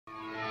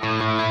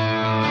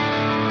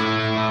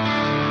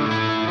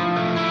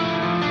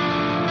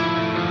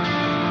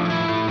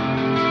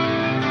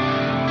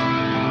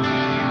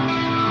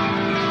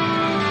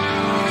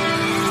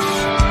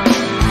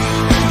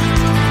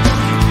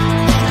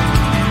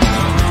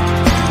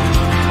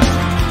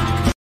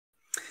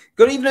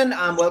Good evening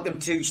and welcome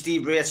to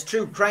Steve Wraith's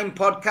True Crime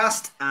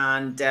Podcast.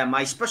 And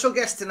my special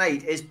guest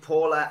tonight is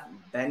Paula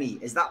Bennie.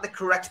 Is that the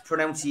correct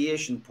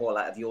pronunciation,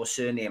 Paula, of your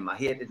surname? I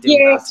hate to do that.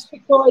 Yes,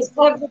 because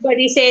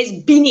everybody says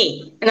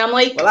Beanie. And I'm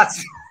like... Well,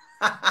 that's...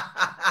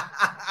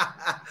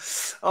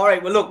 All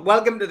right, well, look,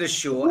 welcome to the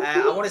show.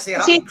 I want to say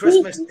happy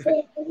Christmas.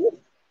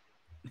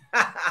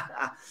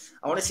 I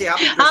want to say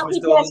happy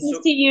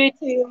Christmas to you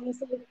too.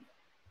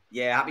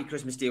 Yeah, happy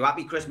Christmas to you.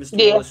 Happy Christmas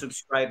to all the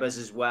subscribers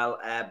as well.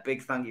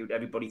 Big thank you to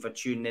everybody for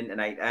tuning in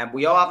tonight.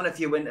 We are having a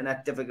few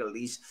internet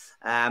difficulties,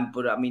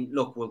 but I mean,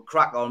 look, we'll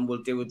crack on.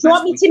 We'll do it. Do you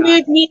want me to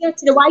move neither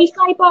to the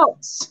Wi-Fi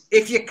box?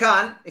 If you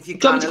can, a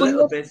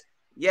little bit.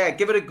 Yeah,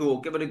 give it a go.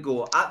 Give it a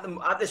go.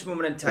 At this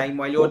moment in time,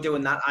 while you're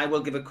doing that, I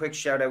will give a quick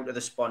shout out to the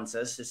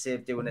sponsors to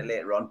save doing it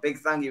later on. Big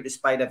thank you to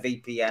Spider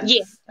VPN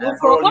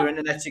for all your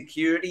internet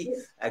security.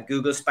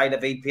 Google Spider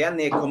VPN.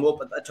 They come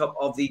up at the top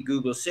of the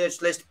Google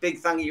search list. Big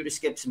thank you to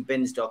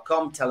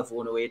skipsandbins.com.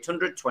 Telephone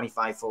 0800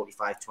 25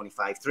 45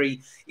 25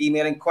 3.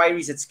 Email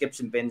inquiries at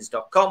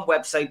skipsandbins.com.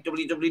 Website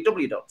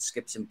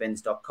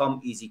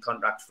www.skipsandbins.com. Easy,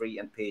 contract free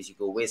and pay as you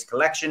go waste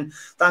collection.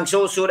 Thanks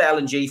also to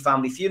L&G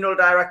Family Funeral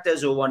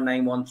Directors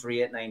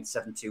 01913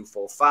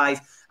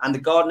 97245 and the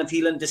Garden of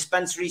Healing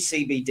Dispensary,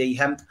 CBD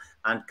Hemp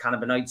and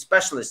Cannabinoid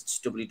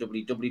Specialists,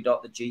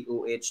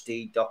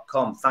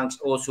 www.thegohd.com. Thanks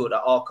also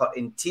to Arcot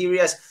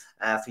Interiors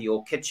for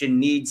your kitchen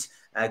needs.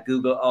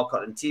 Google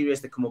Arcot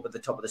Interiors, they come up at the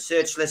top of the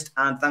search list.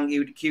 And thank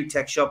you to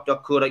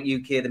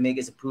qtechshop.co.uk, the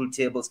makers of pool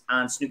tables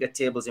and snooker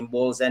tables in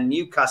Wallsend,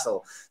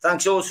 Newcastle.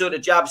 Thanks also to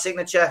Jab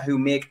Signature, who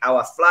make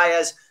our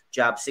flyers.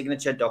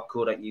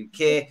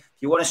 jabsignature.co.uk. If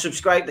you want to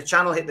subscribe to the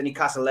channel, hit the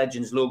Newcastle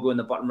Legends logo in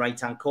the bottom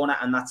right-hand corner,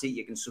 and that's it.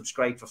 You can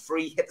subscribe for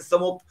free. Hit the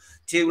thumb up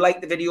to like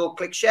the video,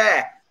 click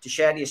share to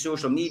share to your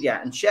social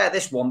media, and share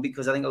this one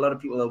because I think a lot of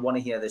people will want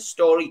to hear this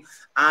story,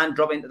 and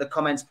drop into the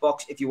comments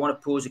box if you want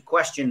to pose a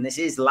question. This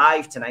is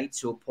live tonight,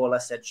 so Paula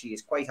said she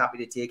is quite happy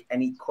to take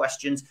any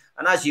questions,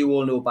 and as you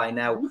all know by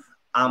now,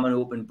 I'm an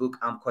open book.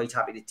 I'm quite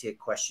happy to take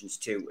questions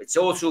too. It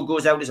also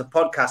goes out as a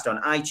podcast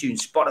on iTunes,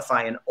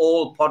 Spotify, and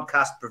all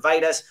podcast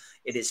providers.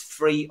 It is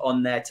free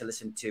on there to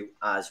listen to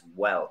as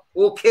well.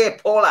 Okay,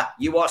 Paula,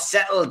 you are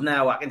settled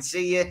now. I can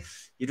see you.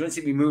 You don't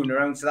seem to be moving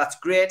around, so that's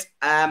great.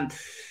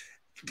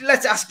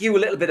 Let's ask you a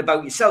little bit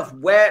about yourself.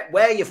 Where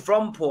are you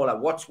from, Paula?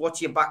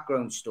 What's your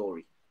background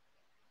story?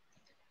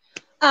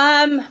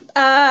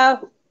 I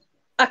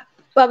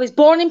was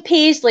born in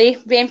Paisley,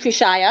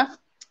 Renfrewshire.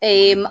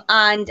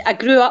 And I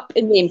grew up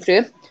in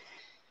Renfrew.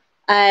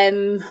 I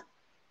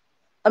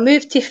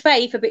moved to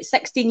Fife about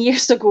 16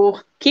 years ago,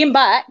 came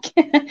back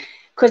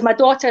because my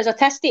daughter is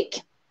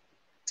autistic.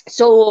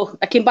 So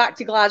I came back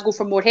to Glasgow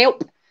for more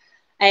help.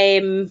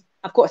 I've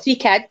got 3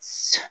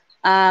 kids,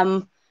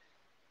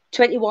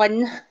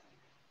 21,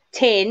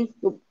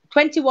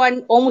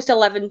 21, almost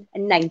 11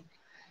 and 9.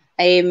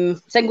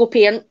 Single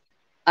parent.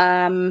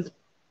 The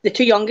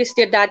 2 youngest,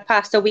 their dad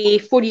passed away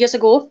 4 years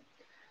ago.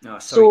 No,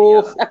 sorry,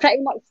 so I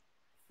pretty much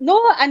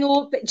I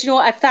know, but do you know,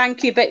 I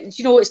thank you, but do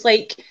you know, it's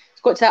like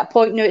it's got to that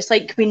point now. It's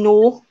like we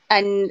know,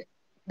 and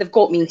they've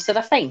got me, so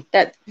they're fine.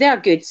 That they're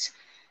good.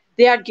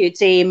 They are good.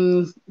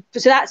 So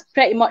that's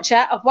pretty much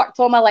it. I've worked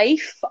all my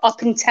life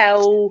up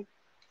until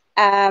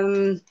 2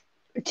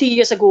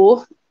 years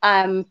ago.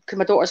 Because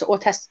my daughter's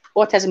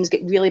autism's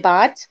get really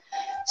bad,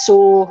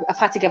 so I've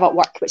had to give up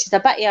work, which is a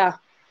bit of a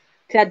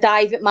kind of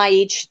dive at my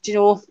age, do you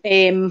know.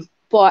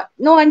 But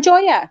no, I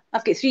enjoy it.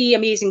 I've got 3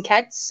 amazing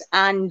kids,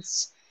 and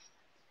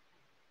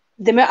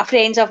the amount of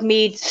friends I've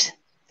made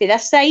for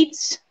this side,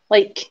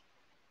 like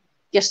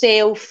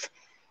yourself,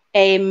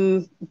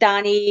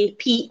 Danny,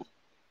 Pete,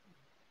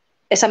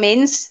 it's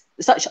immense.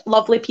 Such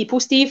lovely people,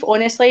 Steve.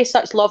 Honestly,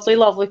 such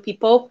lovely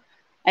people.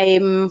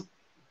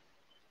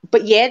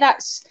 But yeah,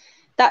 that's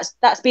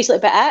basically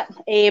about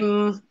it.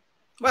 Well,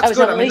 that's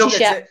good. I mean, look,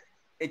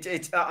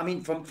 it's I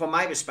mean, from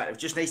my perspective,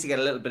 just nice to get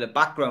a little bit of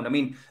background. I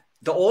mean,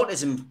 the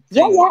autism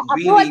thing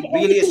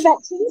really is.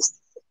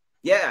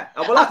 Yeah,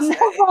 well, I've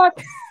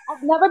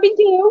never been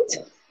told.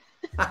 You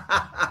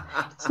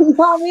know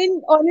what I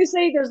mean?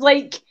 Honestly,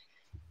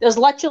 there's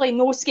literally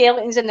no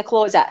skeletons in the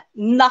closet,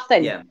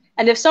 nothing. Yeah.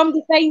 And if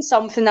somebody finds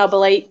something, I'll be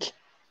like,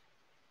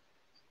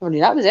 "Oh,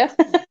 that was it."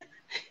 Do you know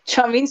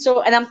what I mean?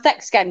 So, and I'm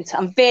thick-skinned.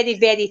 I'm very,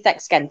 very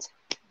thick-skinned.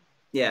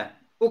 Yeah.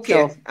 Okay.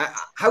 So,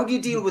 how do you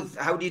deal with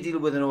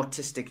an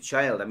autistic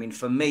child? I mean,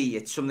 for me,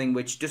 it's something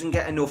which doesn't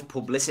get enough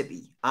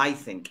publicity, I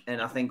think,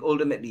 and I think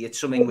ultimately it's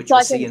something which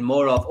we're seeing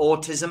more of.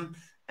 Autism,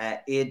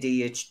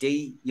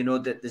 ADHD. You know,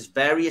 that there's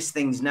various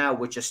things now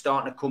which are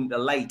starting to come to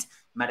light.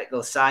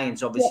 Medical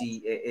science, obviously,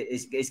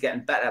 is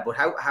getting better. But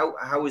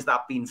how has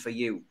that been for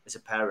you as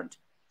a parent?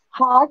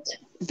 Hard,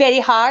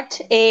 very hard.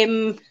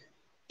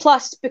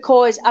 Plus,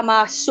 because I'm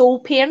a sole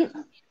parent,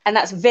 and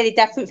that's very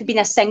different from being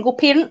a single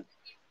parent,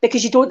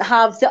 because you don't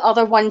have the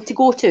other one to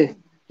go to,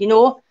 you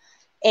know.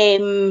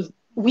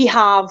 We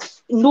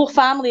have no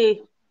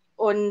family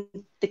on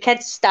the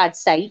kids' dad's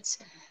side.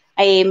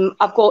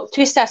 I've got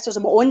 2 sisters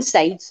on my own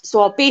side,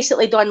 so I've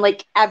basically done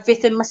like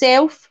everything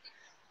myself.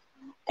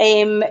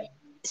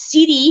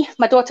 Siri,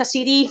 my daughter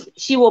Siri,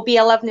 she will be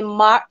 11 in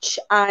March,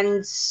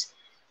 and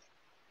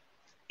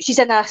she's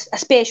in a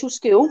special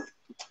school.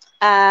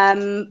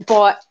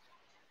 But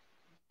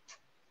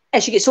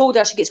as she gets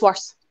older, she gets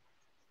worse.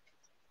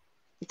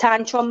 The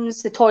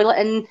tantrums, the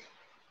toileting,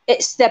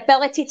 it's the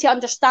ability to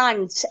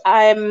understand.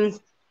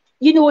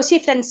 You know, say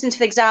for instance,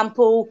 for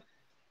example,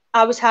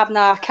 I was having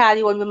a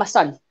carry on with my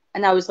son,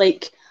 and I was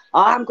like,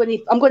 oh, I'm going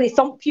to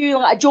thump you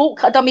like a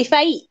joke, a dummy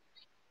fight.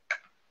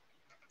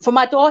 For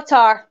my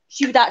daughter,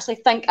 she would actually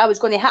think I was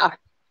going to hit her.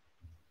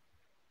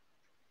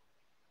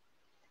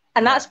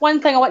 And that's one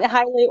thing I want to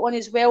highlight on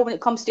as well when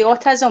it comes to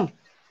autism.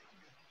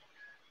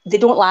 They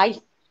don't lie.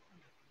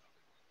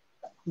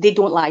 They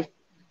don't lie.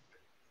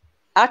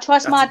 I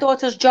trust my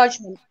daughter's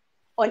judgment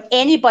on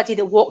anybody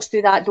that walks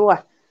through that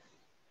door.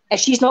 If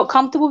she's not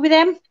comfortable with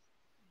them,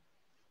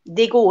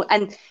 they go.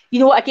 And, you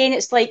know, again,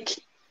 it's like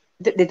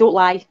they don't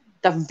lie.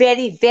 They're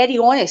very, very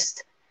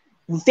honest.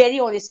 Very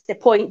honest to the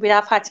point where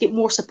I've had to get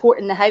more support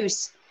in the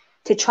house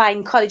to try and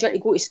encourage her to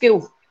go to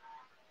school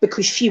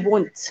because she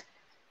won't.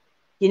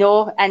 You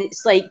know, and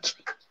it's like,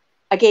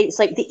 again, it's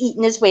like the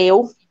eating as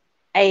well.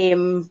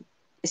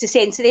 It's the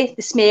sensory,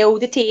 the smell,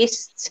 the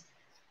taste.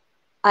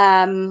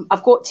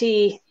 I've got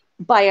to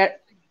buy her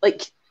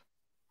like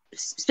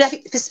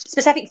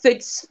specific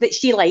foods that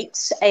she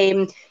likes.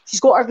 She's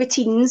got her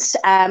routines.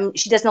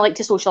 She doesn't like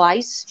to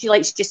socialise. She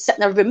likes to just sit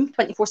in her room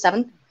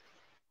 24/7,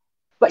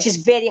 which is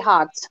very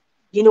hard,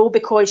 you know,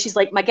 because she's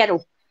like my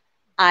girl,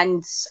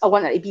 and I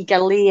want her to be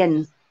girly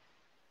and,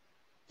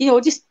 you know,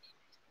 just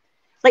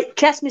like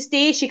Christmas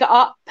Day, she got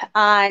up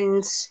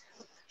and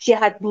she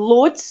had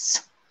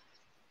loads.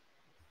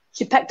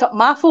 She picked up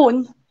my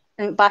phone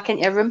and went back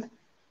into her room.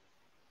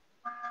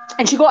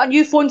 And she got a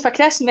new phone for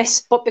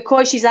Christmas, but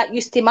because she's that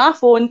used to my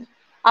phone,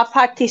 I've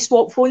had to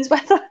swap phones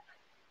with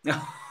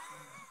her.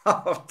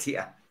 Oh,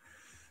 dear.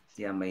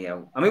 Dear me.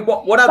 I mean,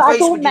 what advice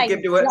would you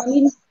give to her?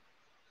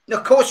 No,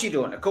 of course you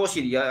don't. Of course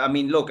you do. I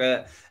mean, look,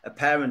 a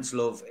parent's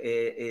love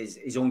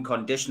is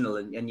unconditional,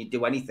 and you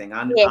do anything.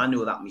 I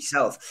know that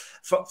myself.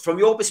 From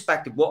your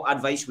perspective, what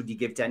advice would you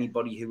give to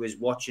anybody who is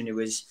watching, who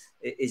is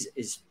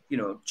you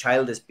know,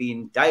 child is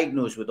being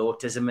diagnosed with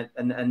autism,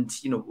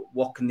 and you know,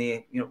 what can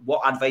they, you know,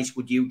 what advice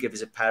would you give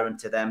as a parent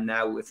to them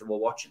now if they were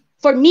watching?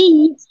 For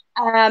me,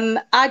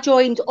 I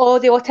joined all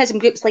the autism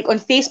groups like on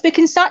Facebook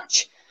and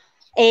such,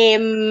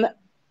 and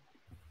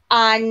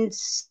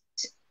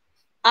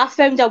I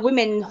found a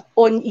woman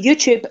on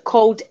YouTube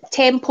called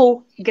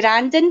Temple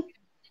Grandin,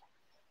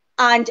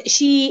 and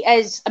she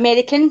is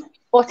American,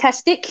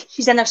 autistic.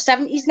 She's in her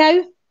 70s now,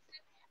 and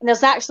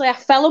there's actually a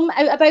film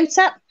out about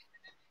it.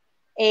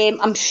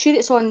 I'm sure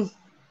it's on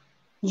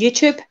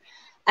YouTube,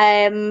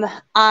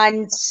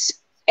 and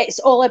it's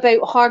all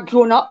about her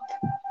growing up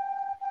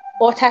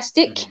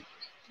autistic.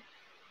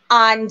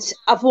 And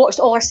I've watched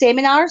all her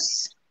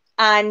seminars,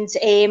 and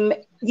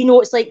you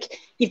know, it's like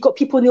you've got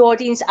people in the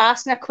audience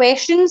asking her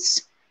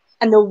questions.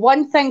 And the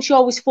one thing she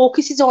always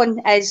focuses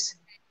on is,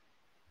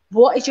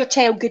 what is your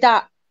child good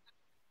at?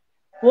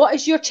 What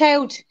is your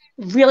child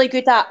really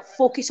good at?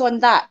 Focus on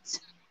that.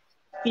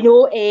 You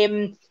know,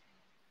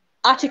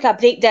 I took a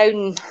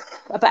breakdown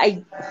about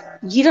a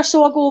year or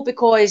so ago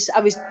because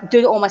I was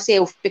doing it all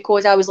myself,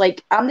 because I was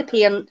like, I'm the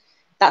parent,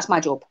 that's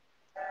my job.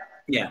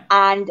 Yeah.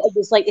 And it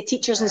was like the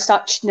teachers and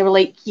such, and they were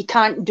like, you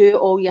can't do it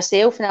all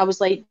yourself. And I was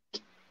like,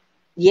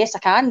 yes, I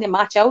can. They're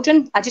my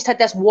children. I just had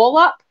this wall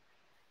up.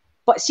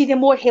 But see, the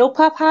more help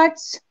I've had,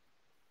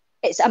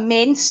 it's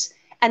immense.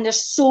 And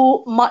there's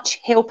so much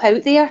help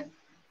out there.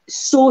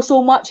 So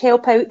much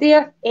help out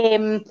there.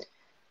 And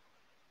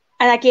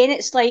again,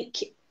 it's like,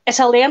 it's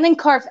a learning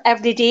curve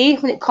every day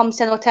when it comes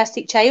to an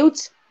autistic child.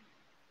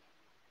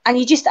 And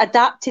you just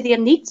adapt to their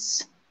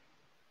needs.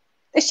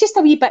 It's just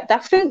a wee bit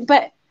different,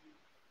 but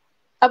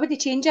I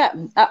wouldn't change it.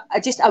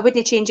 I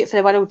wouldn't change it for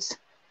the world.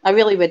 I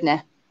really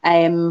wouldn't.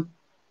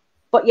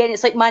 But yeah,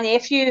 it's like my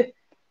nephew,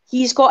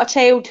 he's got a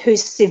child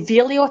who's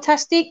severely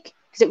autistic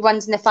because it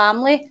runs in the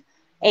family,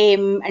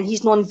 and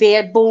he's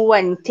non-verbal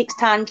and takes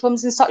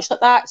tantrums and such like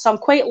that. So I'm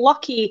quite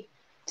lucky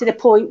to the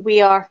point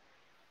where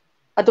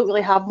I don't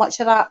really have much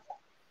of that.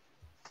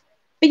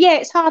 But yeah,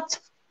 it's hard.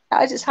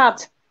 It's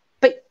hard.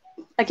 But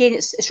again,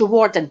 it's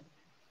rewarding.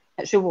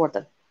 It's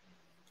rewarding.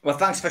 Well,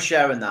 thanks for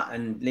sharing that.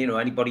 And, you know,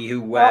 anybody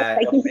who,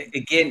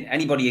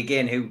 anybody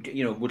who,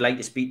 you know, would like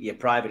to speak to you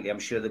privately, I'm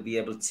sure they'll be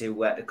able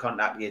to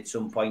contact you at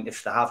some point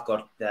if they have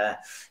got,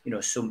 you know,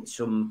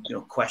 some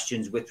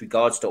questions with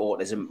regards to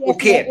autism. Yeah,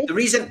 okay. The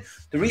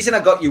reason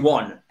I got you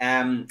on,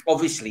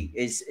 obviously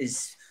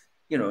is,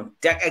 you know,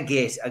 Decca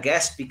Gate, I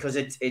guess, because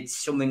it's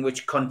something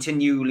which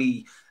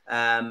continually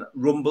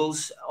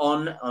rumbles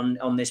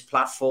on this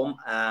platform.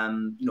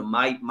 You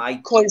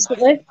know,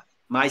 constantly.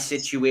 My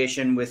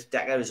situation with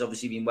Decca has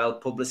obviously been well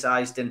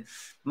publicized, and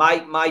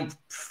my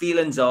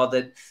feelings are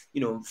that,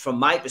 you know, from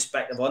my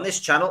perspective on this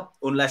channel,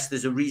 unless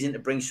there's a reason to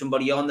bring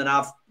somebody on, then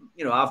I've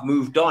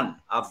moved on.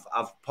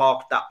 I've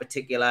parked that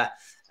particular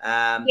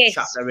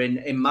chapter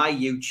in my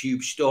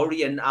YouTube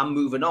story, and I'm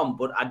moving on.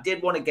 But I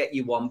did want to get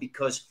you on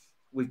because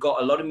we've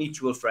got a lot of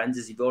mutual friends,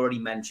 as you've already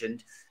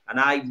mentioned, and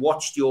I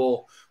watched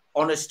your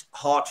honest,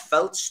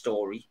 heartfelt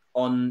story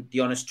on the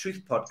Honest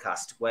Truth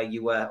podcast, where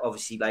you were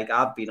obviously, like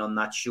I've been on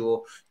that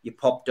show, you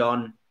popped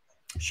on,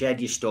 shared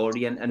your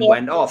story and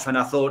went off. And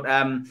I thought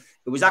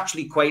it was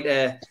actually quite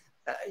a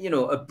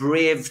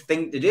brave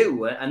thing to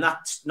do. And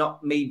that's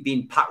not me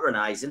being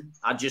patronizing.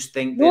 I just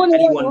think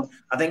that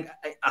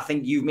I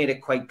think you've made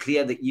it quite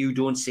clear that you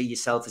don't see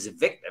yourself as a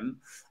victim.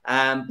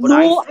 But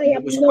I think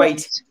it was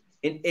quite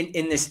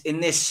in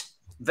this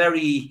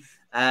very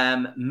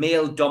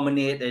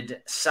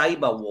male-dominated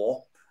cyber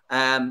war,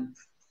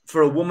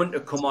 for a woman to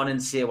come on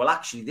and say, well,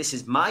 actually, this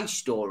is my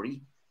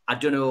story. I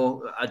don't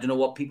know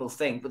what people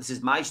think, but this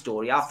is my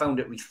story. I found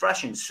it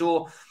refreshing.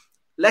 So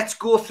let's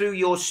go through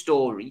your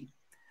story.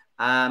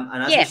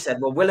 And as you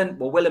said, we're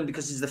willing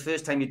because it's the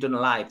first time you've done a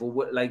live,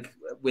 like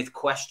with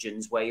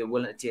questions where you're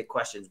willing to take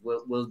questions.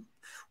 We'll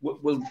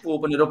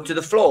open it up to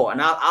the floor,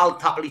 and I'll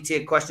happily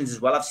take questions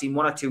as well. I've seen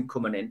one or two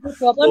coming in. No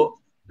problem.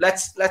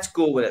 Let's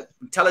go with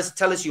it. Tell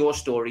us your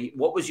story.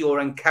 What was your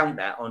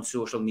encounter on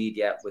social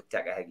media with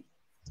Decca Heggie?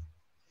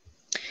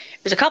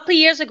 It was a couple of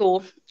years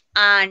ago,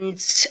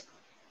 and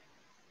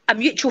a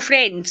mutual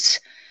friend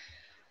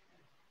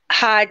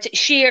had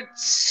shared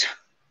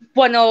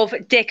one of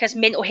Decca's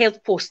mental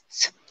health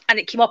posts, and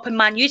it came up in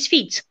my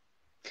newsfeed.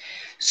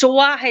 So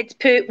I had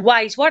put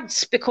wise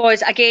words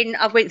because, again,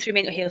 I've went through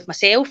mental health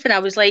myself, and I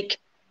was like,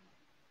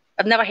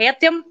 I've never heard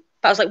them,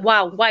 but I was like,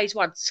 wow, wise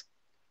words.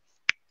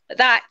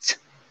 That,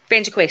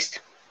 friend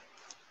request.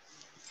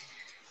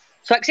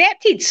 So I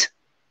accepted.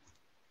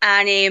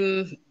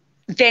 And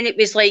then it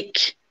was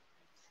like,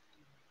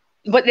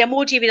 but the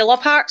emoji with the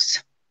love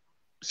hearts.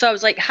 So I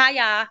was like,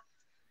 hiya.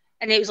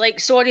 And it was like,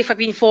 sorry for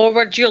being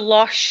forward, you're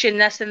lush and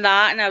this and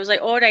that. And I was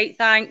like, all right,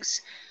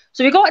 thanks.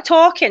 So we got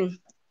talking.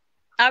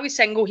 I was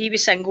single, he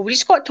was single. We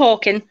just got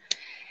talking.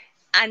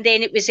 And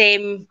then it was,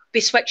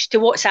 we switched to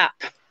WhatsApp.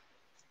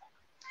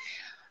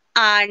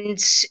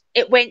 And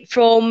it went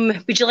from,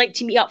 would you like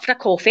to meet up for a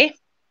coffee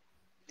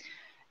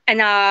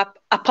in a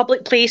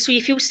public place so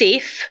you feel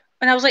safe?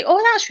 And I was like,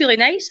 oh, that's really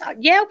nice.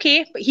 Yeah,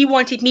 okay. But he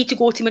wanted me to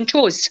go to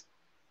Montrose.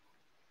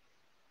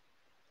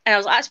 And I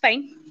was like, that's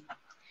fine.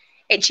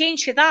 It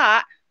changed from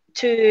that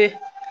to,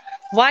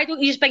 why don't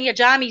you just bring your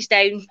jammies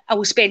down and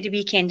we'll spend the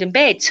weekend in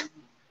bed?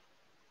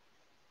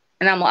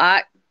 And I'm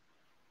like,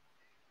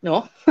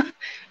 no.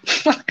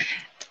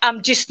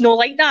 I'm just not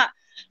like that.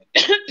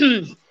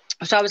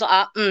 So I was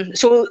like,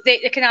 So they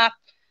kind of,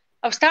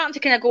 I was starting to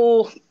kind of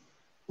go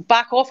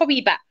back off a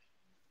wee bit.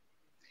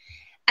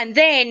 And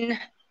then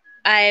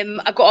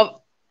I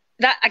got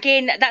that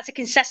again, that's a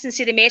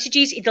consistency of the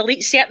messages. He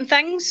deletes certain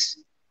things.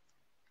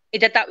 He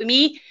did that with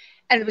me.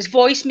 And there was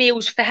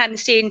voicemails for him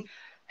saying,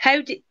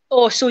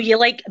 so you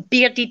like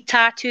bearded,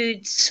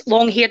 tattooed,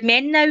 long-haired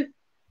men now?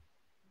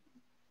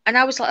 And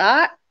I was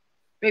like,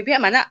 wait a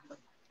minute.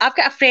 I've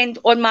got a friend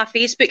on my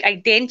Facebook,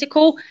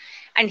 identical,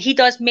 and he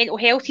does mental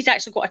health. He's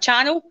actually got a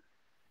channel.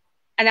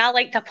 And I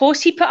liked a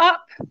post he put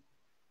up.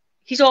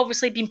 He's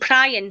obviously been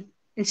prying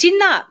and seen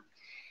that.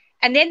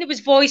 And then there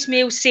was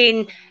voicemail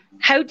saying,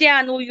 how do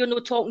I know you're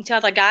not talking to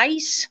other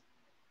guys?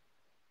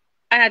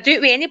 And I do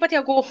it with anybody.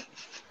 I'll go,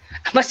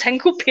 I'm a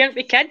single parent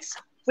with kids.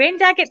 When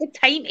do I get the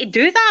time to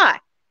do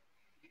that?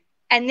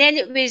 And then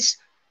it was,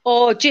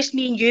 just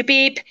me and you,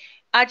 babe.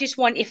 I just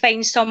want to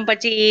find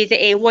somebody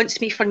that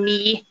wants me for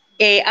me.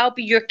 I'll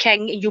be your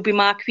king and you'll be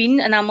my queen.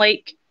 And I'm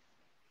like,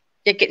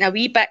 you're getting a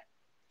wee bit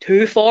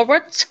too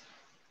forward.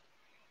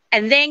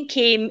 And then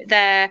came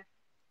the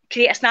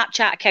create a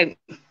Snapchat account.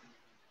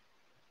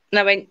 And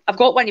I went, I've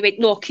got one. He went,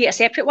 no, create a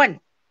separate one.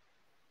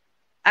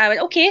 And I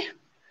went, okay.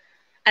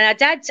 And I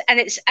did. And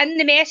it's in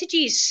the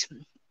messages.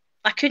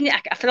 For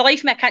the life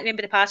of me, I can't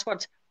remember the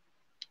password.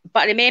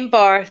 But I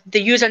remember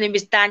the username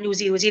was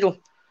Daniel00.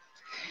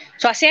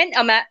 So I sent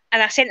him it,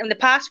 and I sent him the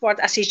password.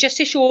 I says, just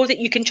to show that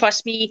you can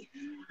trust me,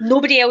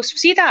 nobody else will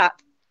see that.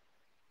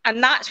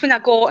 And that's when I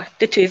got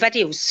the two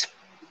videos.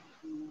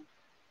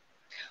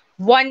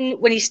 One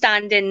when he's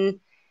standing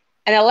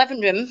in a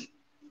living room,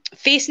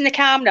 facing the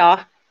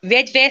camera,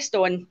 red vest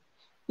on,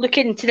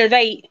 looking to the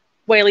right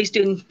while he's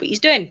doing what he's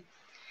doing.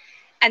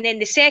 And then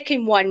the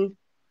second one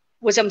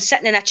was him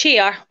sitting in a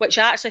chair, which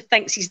I actually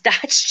think's his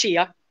dad's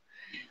chair,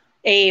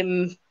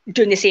 doing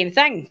the same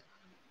thing.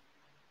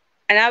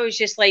 And I was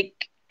just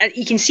like, and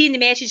you can see in the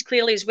message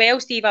clearly as well,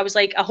 Steve, I was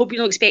like, I hope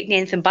you're not expecting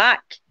anything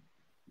back.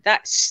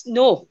 That's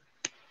no.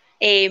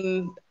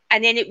 And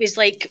then it was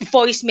like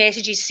voice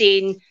messages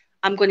saying,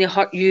 I'm going to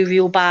hurt you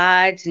real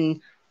bad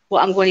and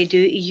what I'm going to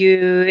do to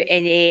you,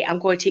 and I'm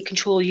going to take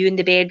control of you in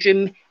the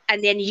bedroom.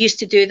 And then he used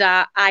to do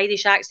that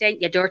Irish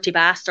accent, you dirty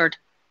bastard.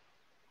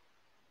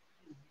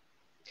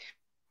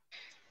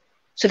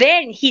 So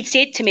then he'd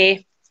said to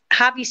me,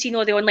 have you seen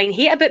all the online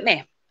hate about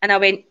me? And I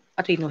went,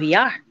 I don't even know who you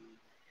are.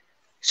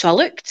 So I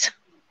looked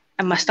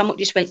and my stomach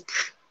just went,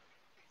 pfft.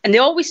 And they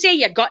always say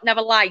your gut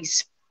never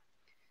lies.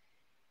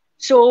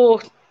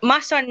 So my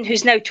son,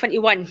 who's now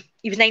 21,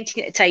 he was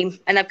 19 at the time,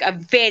 and I've got a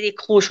very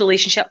close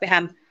relationship with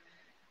him.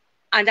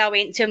 And I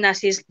went to him and I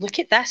says, look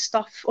at this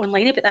stuff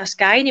online about this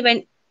guy. And he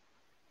went,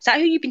 is that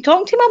who you've been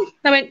talking to, Mum?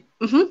 And I went,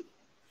 mm-hmm.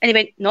 And he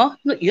went, no,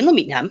 you're not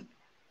meeting him.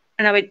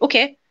 And I went,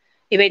 okay.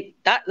 He went,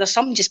 there's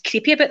something just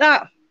creepy about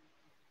that.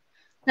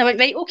 And I went,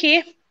 right,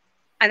 okay.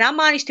 And I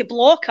managed to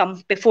block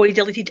him before he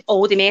deleted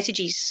all the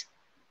messages.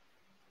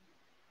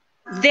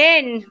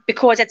 Then,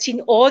 because I'd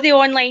seen all the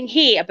online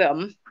hate about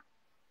him,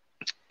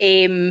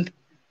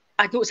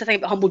 I'd noticed a thing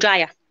about Humble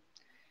Dryer.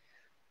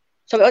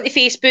 So I went onto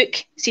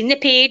Facebook, seen the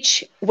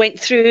page, went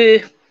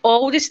through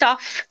all the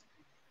stuff,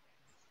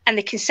 and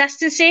the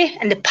consistency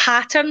and the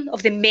pattern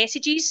of the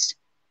messages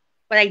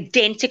were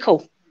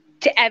identical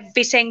to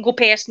every single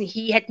person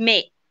he had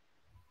met.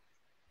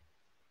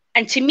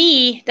 And to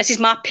me, this is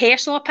my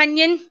personal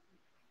opinion,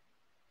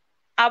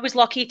 I was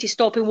lucky to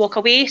stop and walk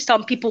away.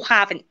 Some people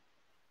haven't.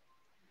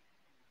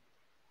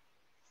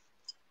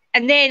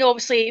 And then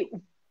obviously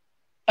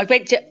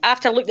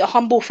after I looked at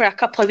Humble for a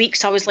couple of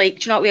weeks, I was like,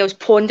 do you know what, I was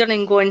pondering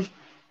and going,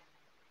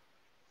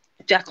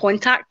 do I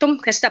contact them?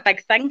 This is a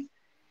big thing.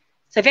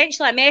 So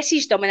eventually I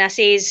messaged them and I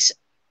says,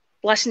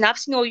 listen, I've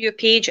seen all your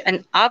page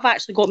and I've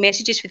actually got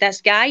messages for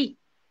this guy.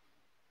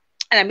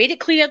 And I made it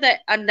clear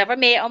that I'd never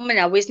met him and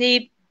I wasn't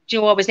a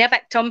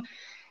victim.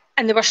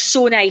 And they were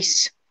so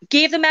nice.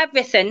 Gave them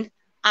everything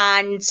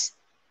and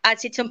I'd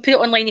said to them, put it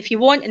online if you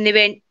want. And they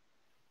went,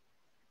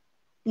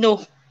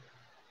 no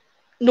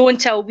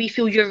until we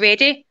feel you're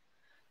ready,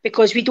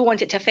 because we don't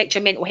want it to affect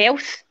your mental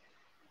health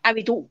and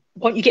we don't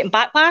want you getting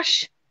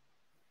backlash.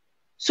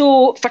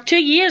 So for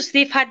 2 years,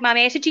 they've had my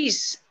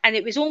messages, and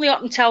it was only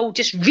up until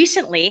just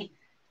recently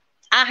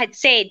I had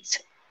said,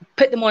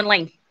 put them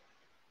online.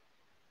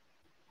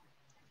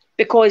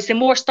 Because the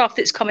more stuff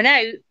that's coming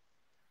out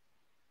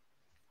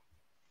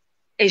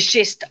is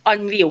just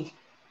unreal.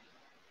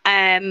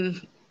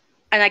 And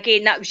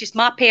again, that was just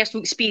my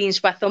personal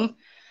experience with him.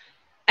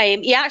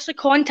 He actually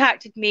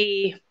contacted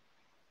me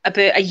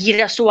about a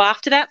year or so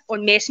after that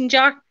on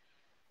Messenger,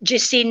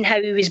 just saying how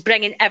he was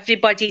bringing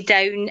everybody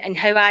down and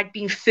how I'd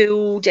been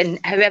fooled and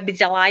how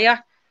everybody's a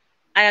liar.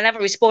 And I never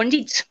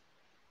responded.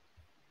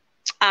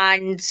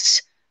 And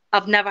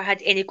I've never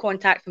had any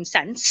contact from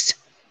since.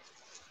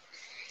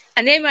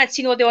 And then when I'd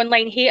seen all the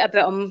online hate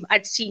about him,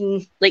 I'd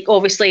seen, like,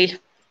 obviously,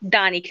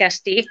 Danny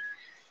Christie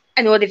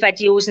and all the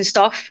videos and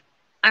stuff.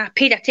 And I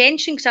paid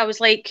attention because I was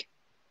like,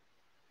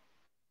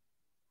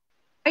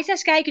 why is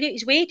this guy going out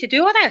his way to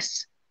do all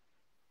this?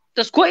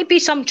 There's got to be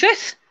some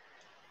truth.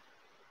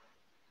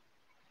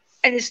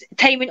 And as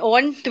time went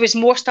on, there was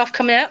more stuff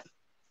coming out.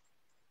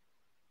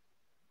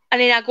 And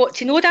then I got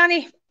to know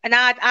Danny, and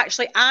I'd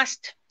actually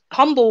asked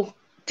Humble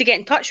to get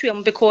in touch with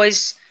him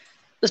because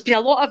there's been a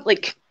lot of,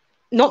 like,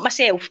 not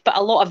myself, but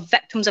a lot of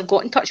victims have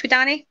got in touch with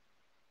Danny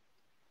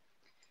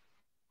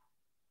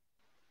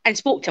and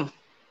spoke to him.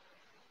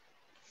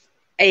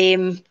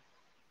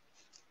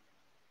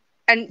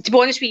 And to be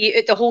honest with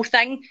you, the whole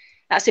thing,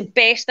 that's the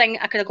best thing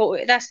I could have got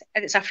out of this,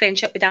 and it's a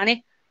friendship with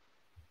Danny.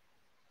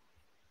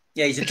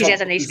 Yeah, he's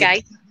a nice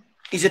guy.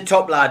 He's a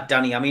top lad,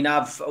 Danny. I mean,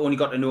 I've only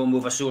got to know him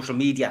over social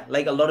media,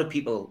 like a lot of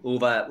people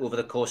over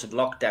the course of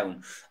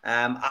lockdown.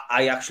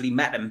 I actually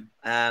met him,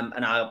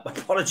 and I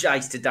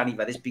apologise to Danny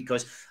for this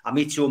because I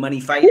meet so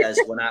many fighters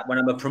when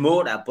I'm a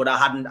promoter, but I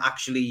hadn't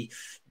actually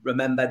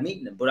remembered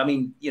meeting him. But I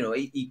mean, you know,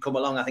 he'd come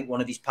along. I think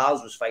one of his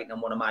pals was fighting on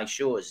one of my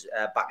shows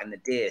back in the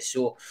day.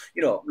 So,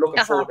 you know,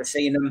 looking forward to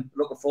seeing him.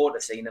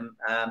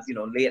 You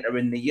know, later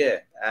in the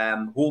year.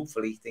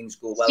 Hopefully things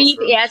go well. Steve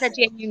is a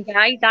genuine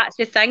guy. That's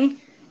the thing.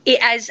 He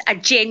is a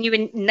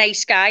genuine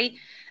nice guy,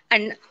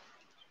 and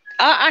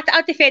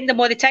I defend him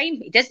all the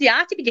time. He doesn't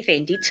have to be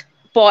defended,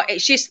 but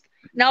it's just,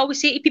 and I always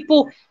say to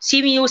people,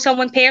 see when you know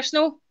someone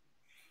personal,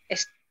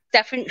 it's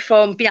different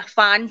from being a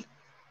fan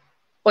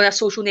on a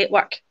social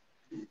network.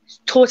 It's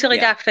totally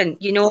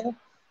different, you know.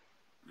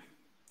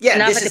 Yeah,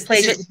 and I've had the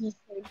pleasure.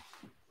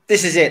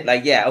 This is it.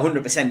 Like, yeah,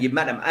 100%. You've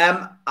met him.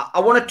 I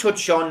want to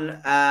touch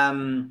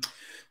on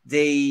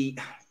the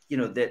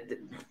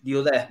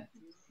other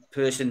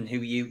person who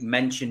you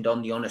mentioned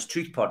on the Honest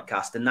Truth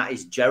podcast, and that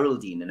is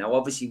Geraldine. And now,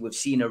 obviously, we've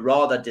seen a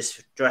rather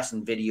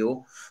distressing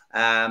video,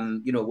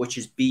 which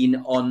has been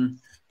on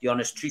the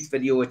Honest Truth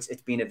video. It's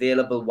been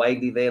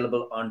widely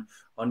available on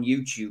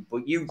YouTube.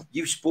 But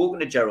you've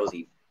spoken to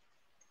Geraldine.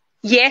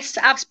 Yes,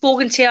 I've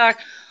spoken to her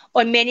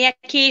on many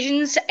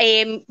occasions.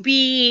 It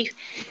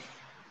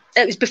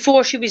was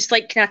before she was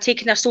like kind of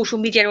taking her social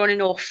media on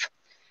and off,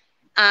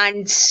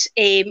 and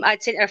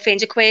I'd sent her a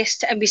friend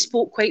request, and we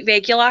spoke quite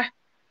regular.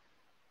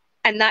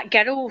 And that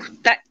girl,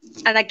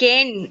 and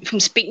again, from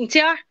speaking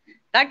to her,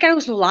 that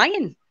girl's no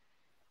lying.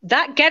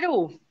 That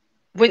girl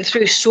went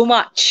through so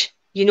much,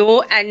 you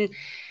know. And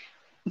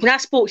when I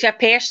spoke to her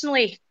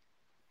personally,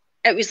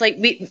 it was like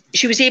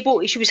she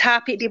was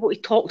happy to be able to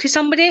talk to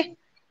somebody.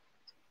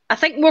 I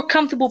think more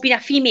comfortable being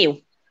a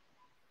female.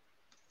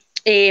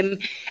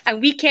 And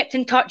we kept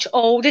in touch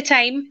all the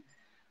time.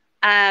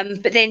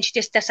 But then she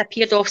just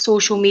disappeared off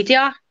social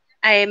media.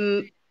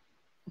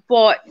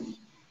 But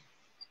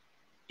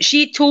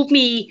she told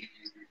me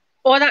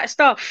all that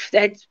stuff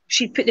that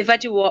she'd put the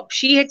video up.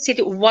 She had said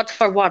it word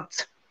for word.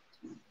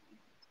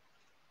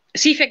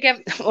 See if you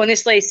give,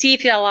 honestly, see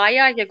if you're a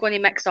liar, you're going to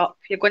mix up.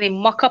 You're going to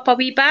muck up a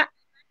wee bit.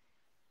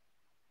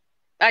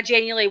 I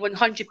genuinely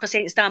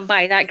 100% stand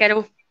by that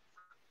girl.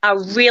 I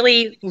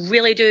really,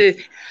 really do.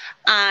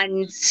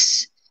 And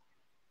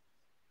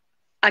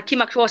I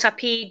came across a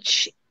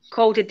page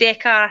called the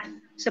Decca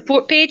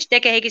support page,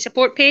 Decca Heggie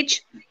support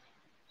page.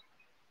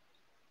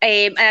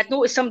 And I'd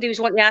noticed somebody was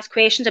wanting to ask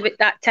questions about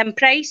that Tim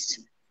Price.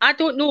 I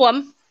don't know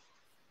him,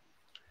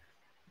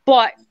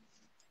 but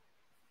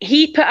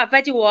he put a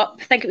video up,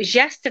 I think it was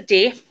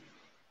yesterday,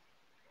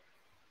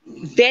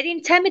 very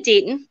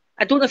intimidating.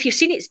 I don't know if you've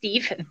seen it,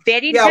 Steve.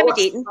 Very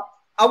intimidating.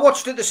 I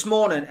watched it this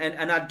morning,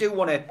 and I do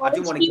want to.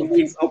 All he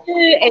needs to do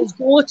is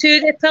go to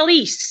the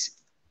police.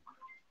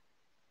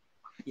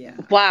 Yeah.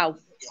 Wow.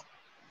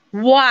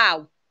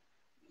 Wow.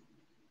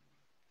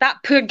 That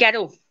poor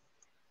girl.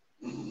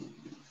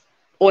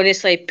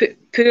 Honestly,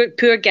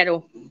 poor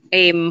girl.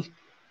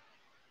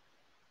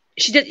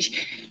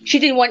 She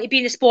didn't want to be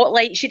in the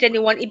spotlight. She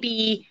didn't want to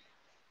be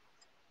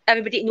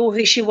everybody to know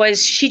who she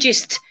was. She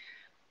just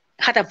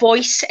had a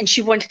voice and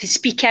she wanted to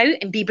speak out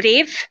and be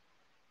brave.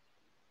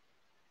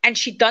 And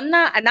she'd done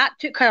that, and that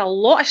took her a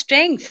lot of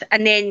strength.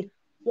 And then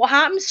what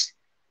happens?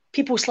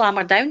 People slam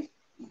her down.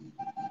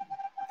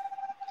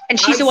 And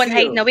she's the one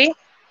hiding away.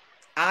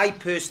 I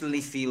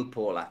personally feel,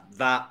 Paula,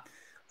 that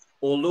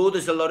although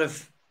there's a lot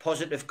of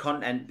positive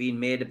content being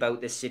made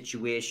about this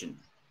situation,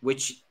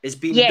 which has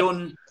been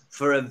done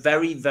for a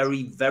very,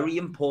 very, very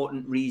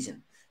important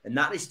reason, and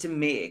that is to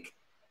make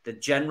the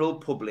general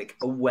public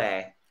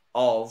aware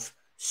of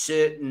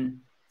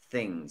certain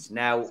things.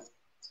 Now,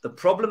 the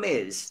problem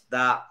is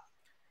that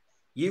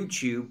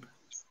YouTube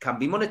can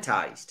be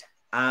monetized,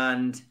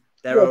 and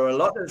there are a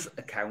lot of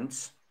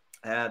accounts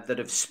that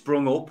have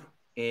sprung up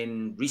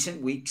in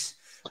recent weeks,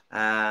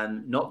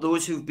 not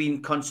those who've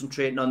been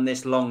concentrating on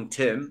this long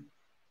term,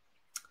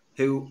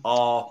 who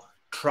are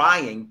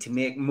trying to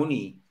make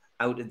money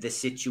out of this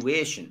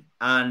situation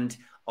and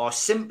are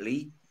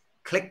simply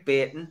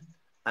clickbaiting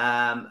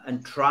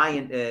and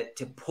trying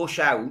to push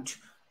out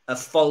a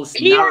false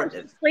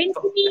narrative. Explain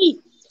to me.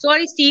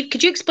 Sorry, Steve.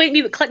 Could you explain to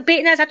me what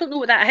clickbaiting is? I don't know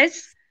what that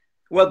is.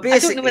 Well,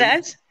 basically, I don't know what it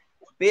is.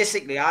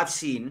 Basically, I've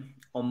seen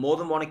on more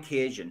than one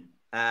occasion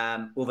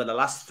over the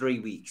last 3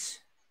 weeks,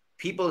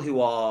 people who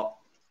are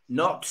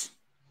not,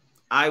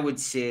 I would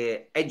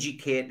say,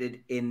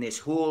 educated in this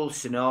whole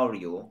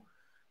scenario,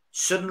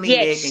 suddenly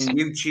making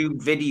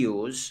YouTube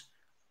videos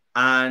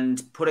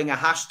and putting a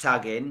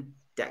hashtag in,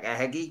 Decca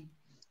Heggie,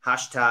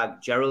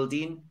 hashtag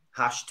Geraldine,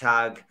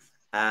 hashtag,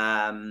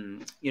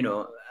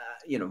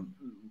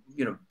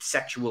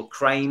 sexual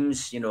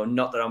crimes,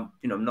 not that I'm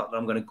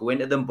going to go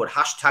into them, but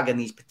hashtagging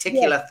these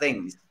particular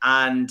things,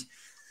 and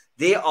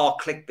they are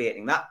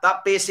clickbaiting.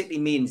 That basically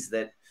means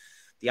that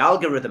the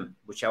algorithm,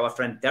 which our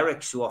friend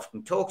Derek so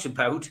often talks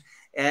about,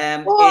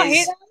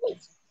 is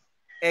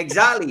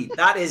exactly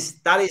that is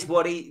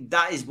what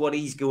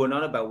he's going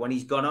on about when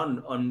he's gone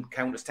on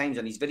countless times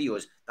on these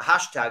videos. The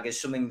hashtag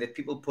is something that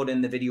people put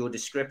in the video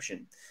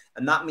description,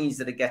 and that means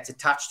that it gets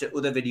attached to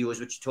other videos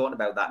which are talking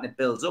about that, and it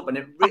builds up, and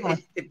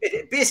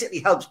it basically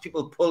helps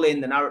people pull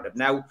in the narrative.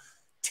 Now,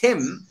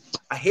 Tim,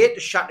 I hate to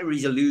shatter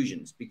his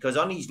illusions, because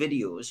on his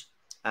videos,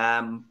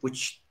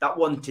 which that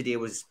one today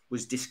was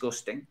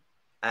disgusting.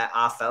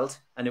 I felt,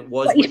 and it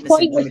was witness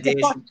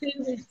intimidation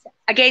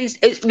against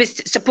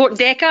support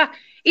Decca.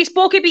 He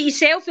spoke about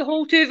himself the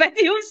whole 2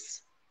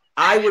 videos.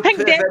 I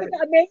mentioned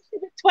it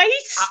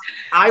twice.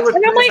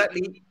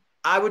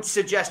 I would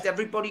suggest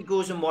everybody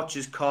goes and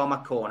watches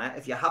Karma Corner.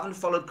 If you haven't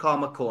followed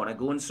Karma Corner,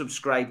 go and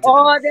subscribe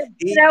to them.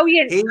 They're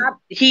brilliant.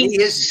 He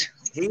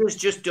has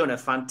just done a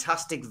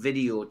fantastic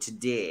video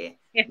today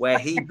where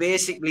he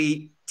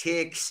basically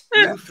takes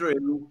you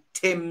through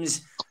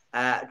Tim's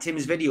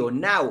video.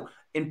 Now,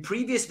 in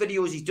previous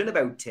videos he's done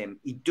about Tim,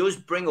 he does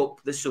bring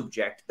up the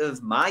subject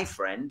of my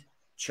friend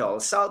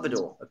Charles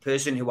Salvador, a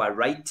person who I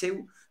write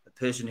to, a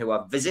person who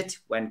I visit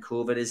when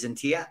COVID isn't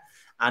here,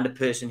 and a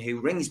person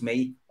who rings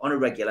me on a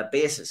regular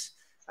basis.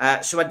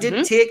 So I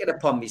did take it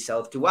upon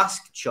myself to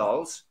ask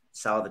Charles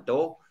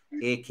Salvador,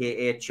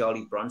 a.k.a.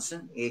 Charlie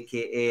Bronson,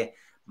 a.k.a.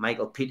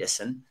 Michael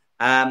Peterson,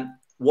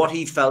 what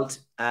he felt.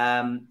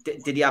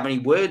 Did he have any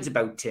words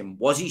about Tim?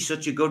 Was he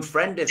such a good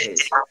friend of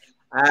his?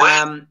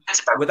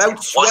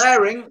 Without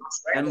swearing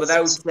and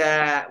without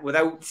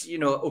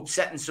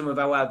upsetting some of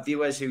our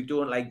viewers who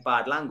don't like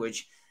bad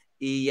language,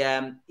 he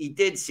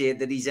did say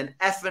that he's an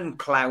effing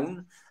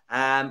clown.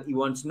 He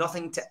wants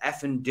nothing to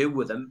effing do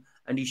with him,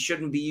 and he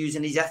shouldn't be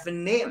using his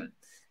effing name.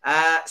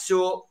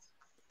 So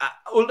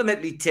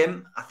ultimately,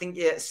 Tim, I think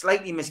you're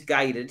slightly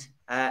misguided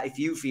if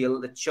you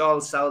feel that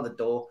Charles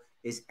Salvador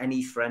is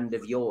any friend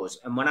of yours.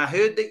 And when I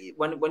heard that,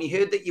 when he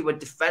heard that you were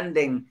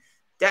defending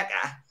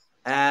Decca,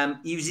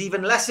 he was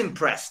even less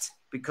impressed,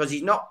 because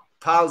he's not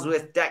pals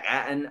with Decca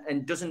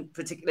and doesn't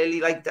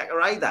particularly like Decca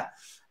either.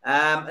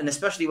 And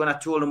especially when I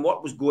told him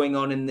what was going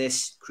on in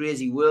this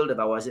crazy world of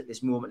ours at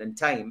this moment in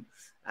time.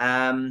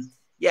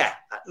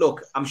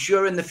 Look, I'm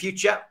sure in the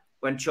future,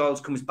 when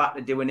Charles comes back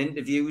to doing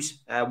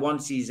interviews,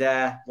 once he's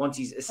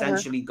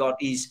essentially got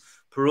his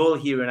parole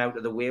hearing out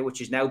of the way, which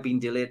has now been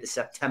delayed to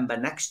September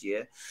next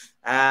year,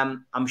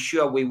 I'm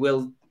sure we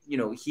will, you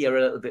know, hear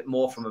a little bit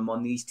more from him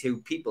on these two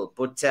people.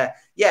 But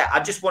yeah, I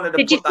just wanted to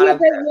put that out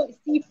there. What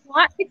Steve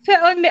Clark had put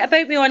on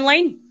about me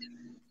online?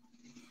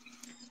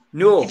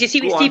 No. Did you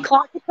see what Steve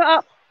Clark had put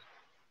up?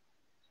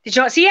 Did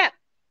you not see it?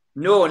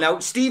 No. Now,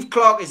 Steve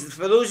Clark is,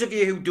 for those of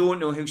you who don't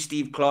know who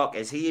Steve Clark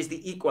is, he is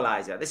the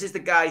equalizer. This is the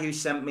guy who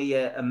sent me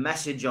a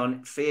message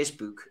on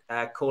Facebook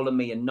calling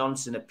me a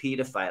nonce and a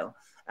paedophile.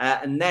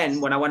 And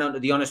then when I went on to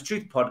the Honest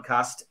Truth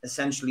podcast,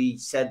 essentially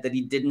said that he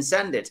didn't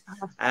send it.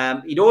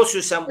 He'd also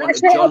sent one to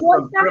John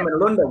from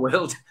Criminal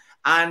Underworld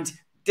and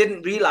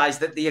didn't realise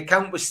that the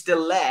account was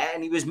still there,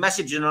 and he was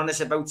messaging on us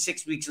about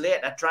 6 weeks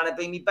later trying to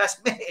be my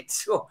best mate.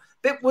 So,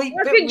 bit weird.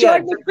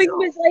 John McQueen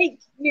was like,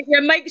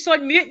 your mic's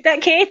on mute,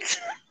 dickhead.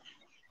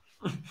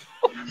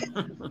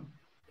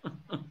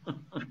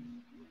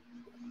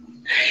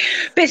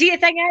 But see, the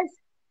thing is,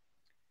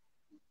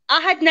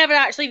 I had never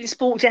actually even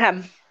spoke to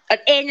him or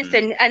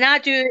anything, and I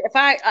do. If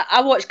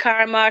I watch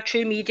Karma,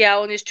 True Media,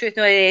 Honest Truth,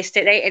 and all the rest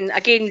of it, right? And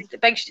again, the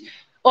big.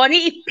 I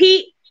need to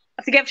Pete.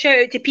 I have to give a shout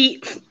out to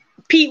Pete.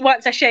 Pete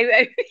wants a shout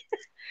out.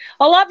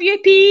 I love you,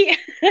 Pete.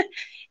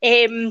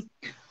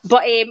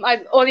 But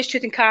I'm Honest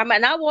Truth and Karma,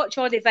 and I watch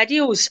all the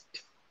videos.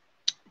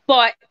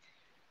 But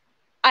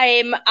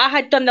I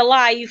had done the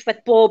live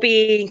with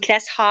Bobby and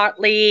Chris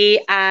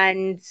Hartley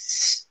and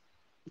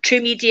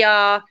True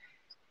Media.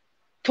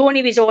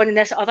 Tony was on, and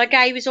this other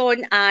guy was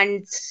on,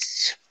 and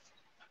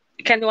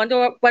Kind of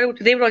Underworld,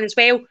 they were on as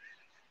well.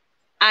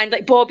 And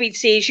like Bobby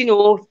says, you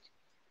know,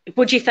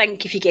 what do you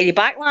think if you get any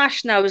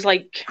backlash? And I was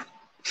like,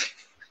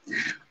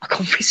 I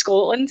come from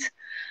Scotland.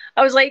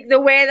 I was like, the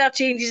weather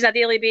changes on a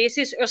daily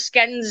basis. Our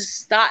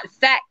skin's that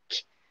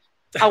thick.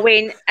 I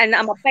went, and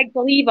I'm a big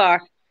believer.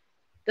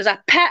 There's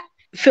a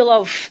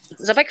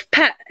big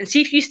pit, and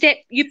see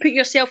if you put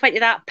yourself into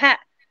that pit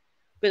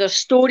where there's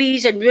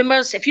stories and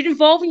rumours. If you're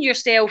involving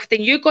yourself,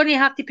 then you're going to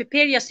have to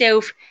prepare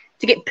yourself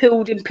to get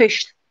pulled and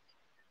pushed.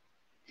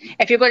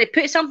 If you're going to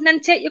put something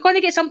into it, you're going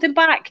to get something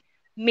back.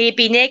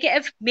 Maybe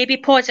negative, maybe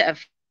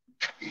positive.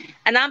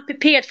 And I'm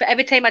prepared for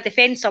every time I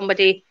defend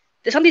somebody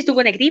that somebody's not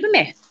going to agree with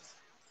me.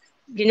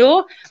 You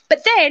know?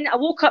 But then I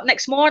woke up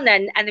next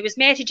morning and there was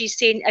messages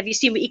saying, have you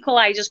seen what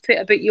Equalizer's put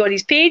about you on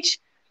his page?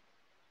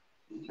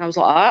 I was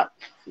like,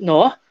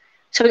 no.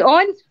 So I went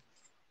on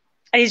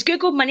and he's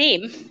Googled my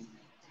name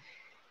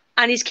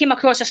and he's came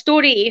across a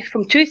story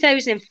from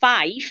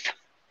 2005,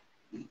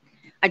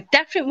 a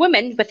different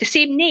woman with the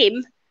same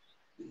name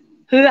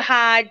who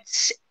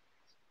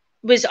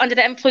was under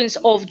the influence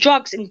of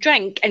drugs and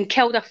drink and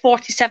killed a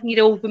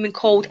 47-year-old woman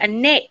called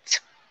Annette.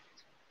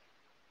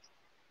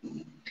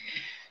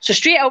 So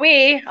straight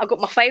away, I got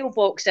my file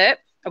box out,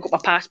 I got my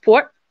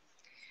passport,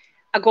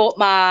 I got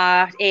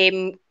my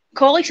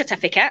college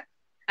certificate,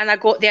 and I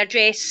got the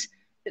address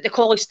that the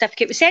college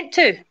certificate was sent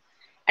to.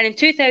 And in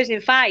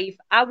 2005,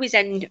 I was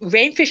in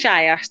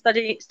Renfrewshire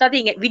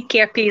studying at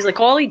Reedcare Paisley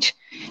College,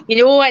 you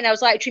know, and I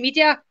was like, True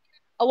Media,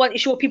 I want to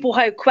show people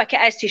how quick it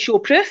is to show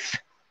proof.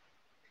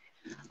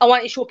 I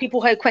want to show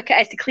people how quick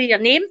it is to clear your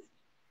name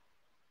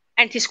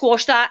and to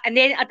squash that. And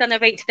then I done a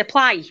right to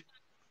reply.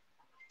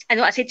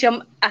 And what I said to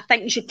him, I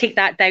think you should take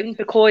that down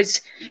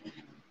because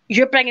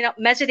you're bringing up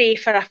misery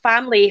for a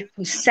family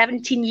from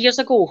 17 years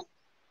ago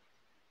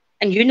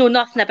and you know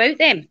nothing about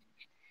them.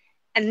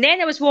 And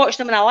then I was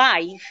watching him in a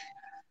live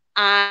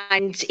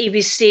and he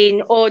was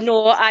saying, oh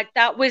no,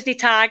 that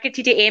wasn't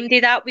targeted at MD,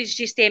 that was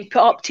just put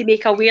up to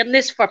make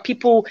awareness for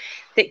people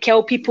that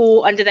kill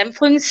people under the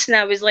influence. And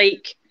I was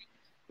like,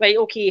 right,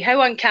 okay,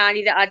 how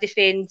uncanny that I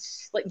defend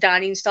like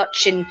Danny and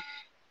such, and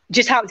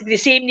just happened to be the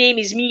same name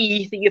as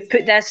me that you've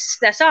put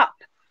this up.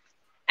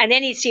 And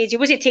then he said he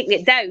wasn't taking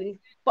it down,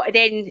 but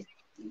then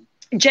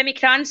Jimmy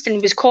Cranston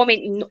was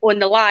commenting on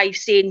the live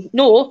saying,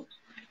 no,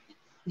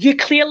 you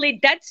clearly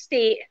did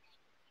state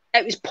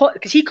it was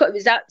because it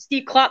was that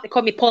Steve Clark that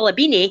called me Paula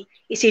Bennie.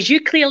 He says,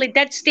 you clearly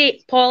did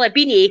state Paula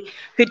Bennie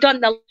who done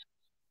the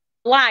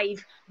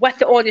live with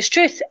the Honest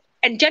Truth.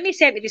 And Jimmy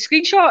sent me the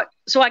screenshot.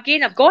 So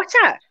again, I've got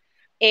it.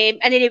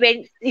 And then he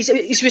went,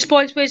 his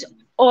response was,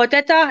 oh,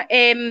 did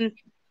I?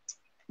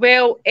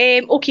 Well,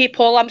 okay,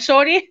 Paul, I'm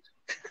sorry.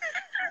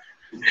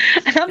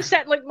 And I'm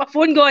sitting like my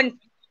phone going,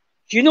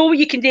 do you know what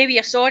you can do with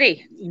your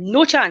sorry?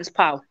 No chance,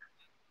 pal.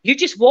 You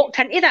just walked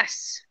into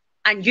this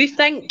and you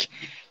think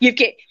you've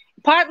got,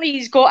 apparently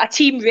he's got a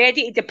team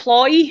ready to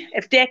deploy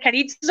if Decca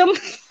needs them.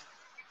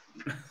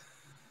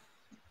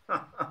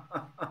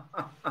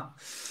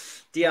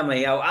 Dear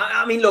me,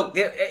 I mean, look,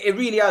 it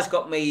really has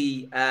got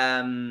me,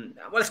 well,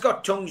 it's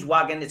got tongues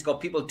wagging, it's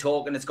got people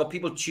talking, it's got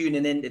people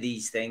tuning into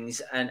these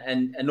things,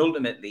 and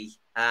ultimately,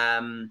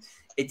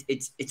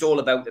 it's all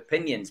about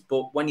opinions.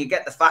 But when you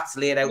get the facts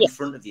laid out in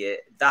front of you,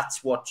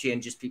 that's what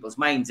changes people's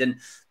minds. And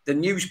the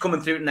news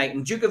coming through tonight,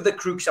 and Duke of the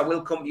Crooks, I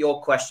will come to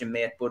your question,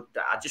 mate, but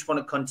I just want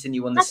to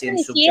continue on the same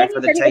subject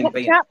for the time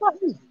being.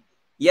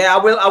 Yeah,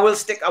 I will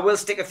stick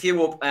a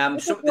few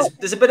up. So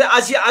there's a bit of,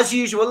 as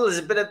usual, there's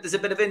a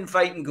bit of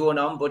infighting going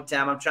on, but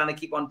I'm trying to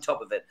keep on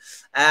top of it.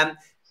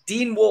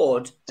 Dean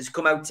Ward has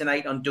come out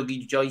tonight on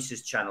Dougie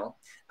Joyce's channel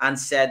and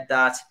said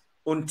that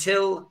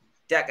until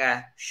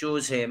Decca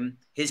shows him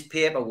his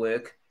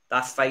paperwork,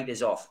 that fight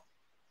is off.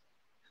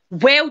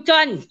 Well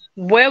done.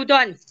 Well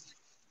done.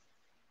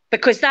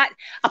 Because that,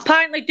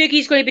 apparently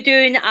Dougie's going to be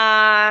doing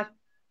a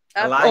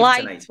live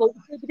tonight. We'll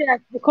do a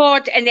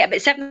record in at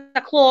about 7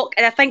 o'clock,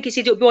 and I think he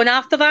said it'll be on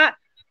after that.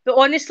 But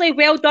honestly,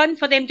 well done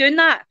for them doing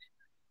that.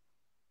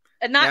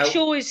 And that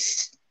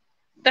shows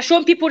they're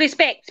showing people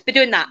respect by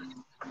doing that.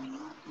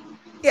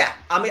 Yeah,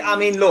 I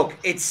mean, look,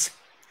 it's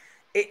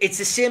the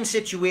same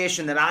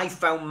situation that I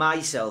found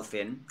myself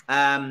in.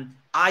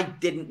 I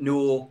didn't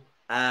know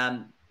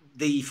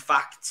the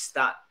facts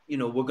that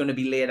were going to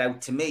be laid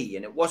out to me,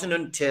 and it wasn't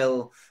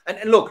until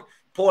and look,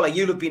 Paula,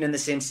 you'll have been in the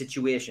same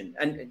situation,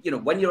 and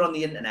when you're on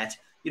the internet,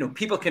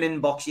 people can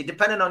inbox you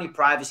depending on your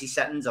privacy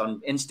settings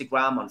on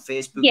Instagram, on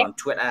Facebook, on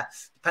Twitter.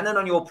 Depending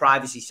on your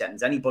privacy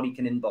settings, anybody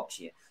can inbox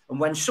you. And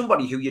when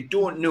somebody who you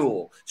don't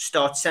know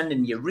starts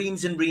sending you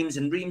reams and reams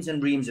and reams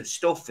and reams of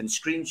stuff and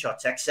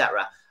screenshots,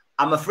 etc.,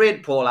 I'm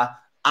afraid, Paula,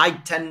 I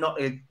tend not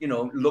to,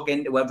 look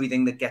into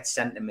everything that gets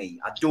sent to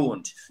me. I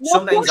don't. No,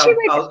 sometimes I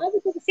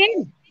would do the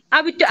same.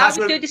 I would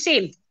do the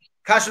same.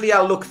 Casually,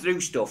 I'll look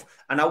through stuff,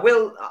 and I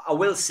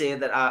will say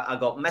that I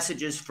got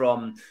messages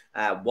from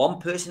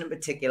one person in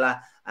particular,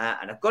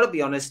 and I've got to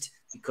be honest,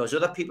 because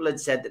other people had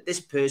said that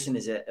this person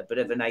is a bit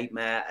of a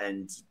nightmare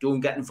and don't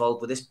get involved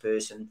with this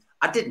person.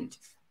 I didn't.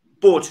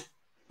 But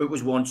it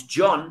was once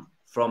John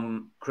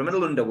from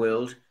Criminal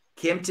Underworld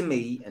came to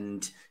me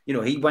and,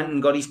 he went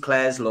and got his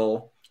Clare's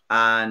Law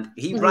and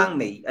he rang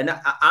me. And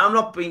I'm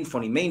not being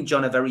funny. Me and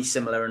John are very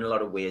similar in a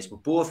lot of ways. We're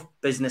both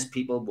business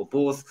people. We're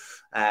both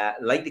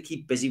like to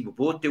keep busy. We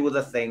both do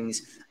other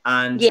things.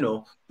 And,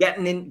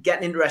 getting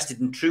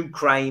interested in true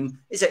crime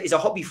is a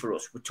hobby for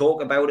us. We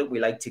talk about it. We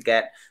like to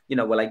get, we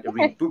like to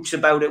read books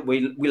about it.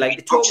 We like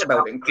to talk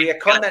about it and create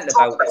content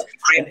about it.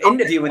 And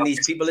interviewing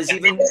these people is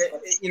even,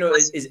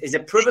 is a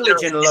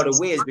privilege in a lot of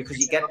ways because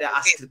you get to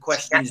ask the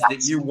questions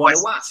that you want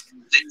to ask.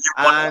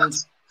 And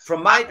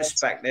from my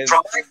perspective,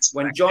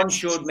 when John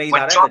showed me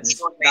that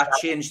evidence, that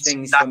changed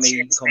things for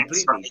me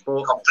completely.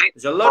 But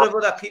there's a lot of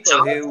other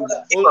people who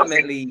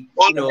ultimately,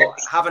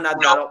 haven't had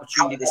that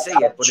opportunity to see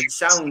it. But it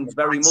sounds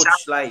very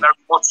much like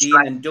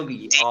Dean and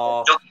Dougie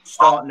are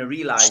starting to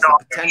realise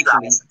that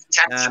potentially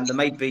there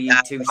might be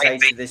two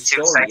sides to this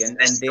story, and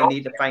they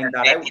need to find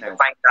that out now.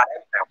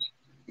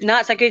 And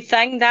that's a good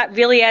thing. That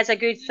really is a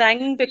good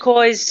thing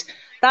because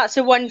that's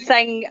the one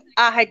thing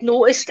I had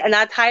noticed and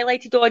I'd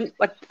highlighted on,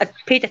 I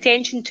paid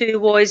attention to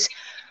was,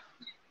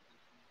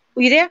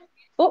 were you there?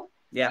 Oh.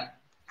 Yeah.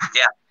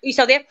 You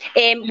still there?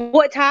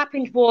 What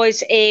happened was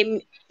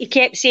he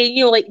kept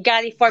saying, like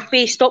Gary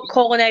Furby, stop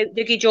calling out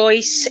Dougie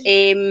Joyce.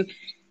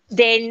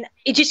 Then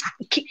he just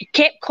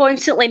kept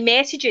constantly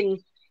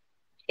mentioning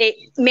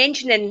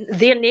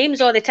their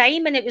names all the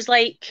time. And it was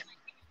like,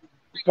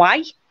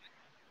 why?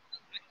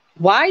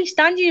 Why?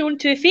 Stand on your own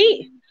 2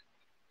 feet.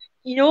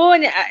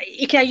 And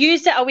you can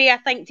use it a way, I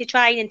think, to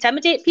try and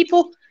intimidate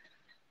people.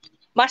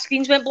 My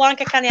screens went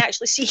blank. I can't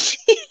actually see.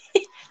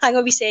 Hang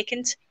on a wee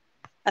second.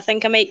 I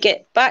think I might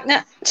get back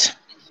now.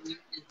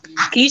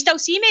 Can you still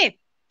see me?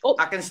 Oh.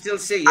 I can still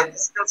see it.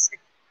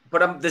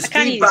 But there's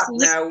feedback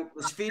now.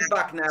 There's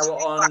feedback now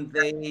on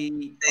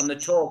the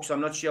talk, so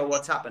I'm not sure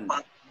what's happened.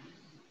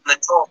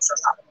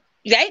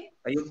 Right?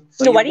 Are you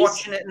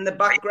watching it in the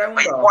background?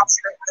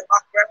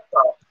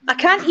 I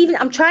can't even.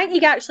 I'm trying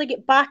to actually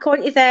get back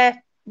onto the.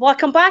 Well, I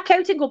come back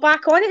out and go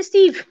back on it,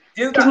 Steve.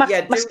 Do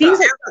that, my screen's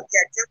do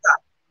that.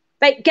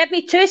 Right, give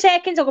me 2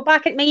 seconds. I'll go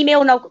back at my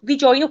email and I'll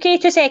rejoin. Okay,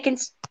 2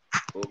 seconds.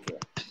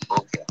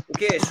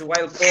 Okay. So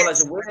while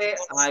Paula's away,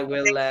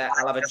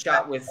 I'll have a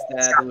chat with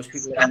those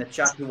people in the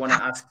chat who want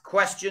to ask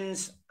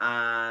questions.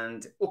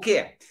 And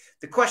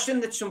the question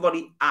that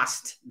somebody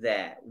asked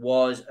there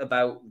was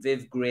about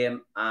Viv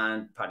Graham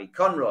and Paddy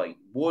Conroy.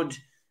 Would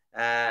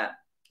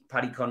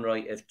Paddy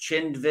Conroy have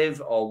chinned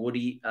Viv, or would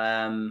he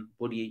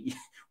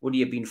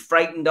have been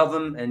frightened of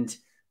him? And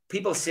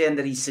people saying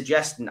that he's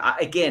suggesting,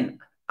 again,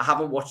 I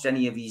haven't watched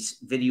any of his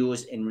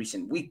videos in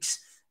recent weeks.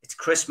 It's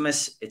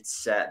Christmas.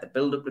 It's the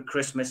build-up to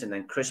Christmas and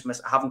then Christmas.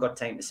 I haven't got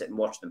time to sit and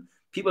watch them.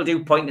 People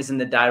do point us in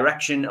the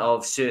direction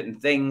of certain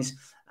things.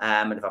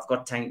 And if I've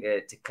got time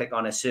to click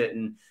on a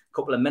certain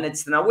couple of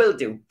minutes, then I will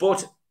do.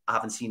 But I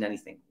haven't seen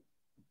anything.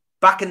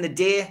 Back in the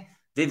day,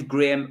 Viv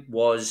Graham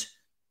was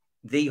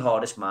the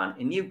hardest man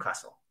in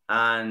Newcastle.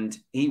 And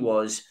he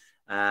was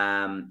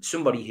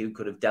somebody who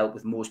could have dealt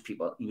with most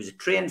people. He was a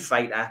trained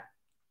fighter.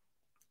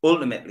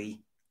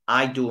 Ultimately,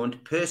 I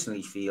don't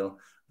personally feel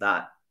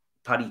that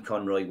Paddy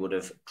Conroy would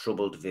have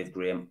troubled Viv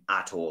Graham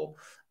at all.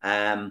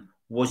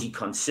 Was he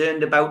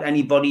concerned about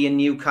anybody in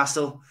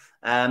Newcastle?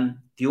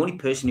 The only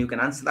person who can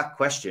answer that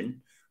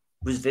question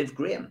was Viv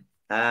Graham.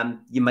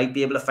 You might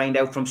be able to find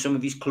out from some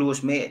of his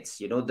close mates,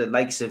 the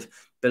likes of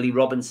Billy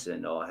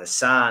Robinson or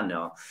Hassan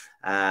or,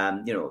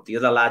 the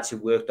other lads who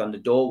worked on the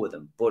door with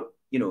him. But,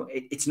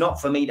 it's not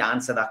for me to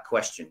answer that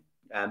question.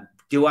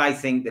 Do I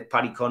think that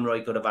Paddy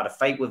Conroy could have had a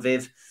fight with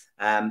Viv?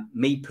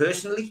 Me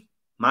personally,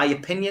 My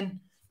opinion,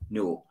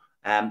 no.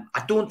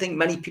 I don't think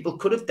many people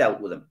could have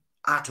dealt with him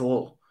at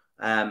all.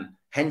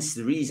 Hence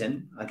the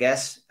reason, I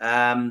guess,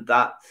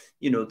 that,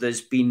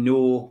 there's been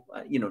no,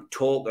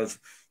 talk of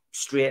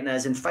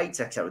straighteners and fights,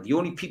 etc. The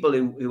only people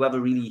who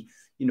ever really,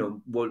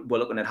 were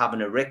looking at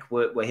having a Rick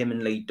were him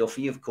and Lee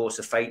Duffy. Of course,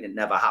 the fight, it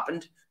never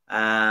happened.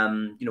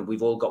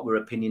 We've all got our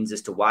opinions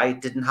as to why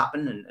it didn't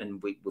happen,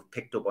 and we've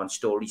picked up on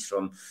stories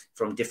from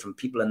different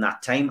people in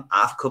that time.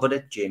 I've covered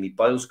it. Jamie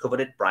Boyle's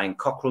covered it. Brian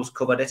Cockrell's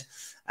covered it.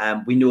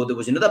 We know there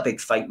was another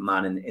big fight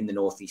man in the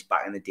Northeast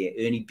back in the day,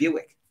 Ernie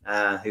Buick,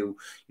 who,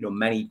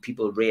 many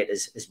people rate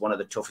as one of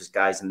the toughest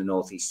guys in the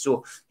Northeast.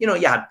 So, you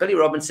had Billy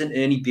Robinson,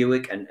 Ernie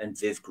Buick, and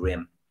Viv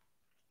Graham.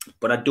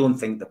 But I don't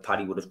think that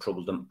Paddy would have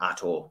troubled them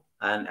at all.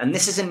 And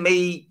this isn't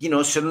me,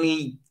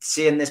 suddenly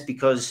saying this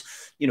because,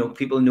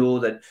 people know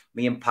that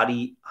me and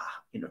Paddy,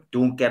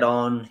 don't get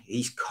on.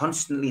 He's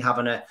constantly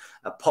having a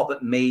pop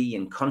at me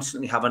and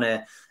constantly having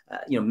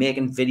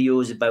making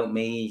videos about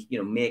me,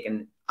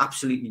 making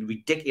absolutely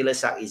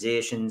ridiculous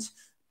accusations.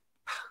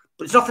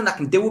 But there's nothing I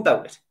can do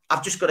about it.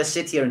 I've just got to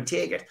sit here and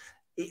take it.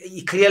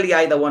 He clearly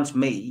either wants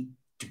me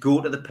to go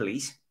to the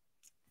police,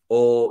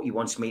 or he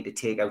wants me to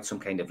take out some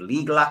kind of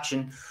legal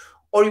action,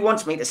 or he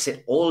wants me to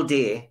sit all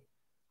day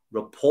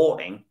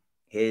reporting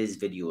his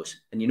videos.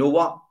 And you know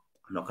what?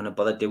 I'm not going to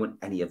bother doing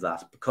any of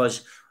that,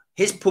 because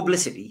his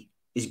publicity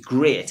is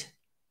great.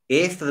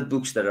 A, for the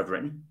books that I've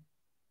written,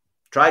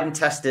 tried and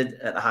tested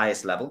at the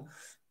highest level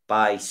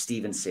by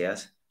Stephen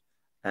Sayers,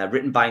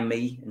 written by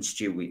me and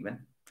Stu Wheatman,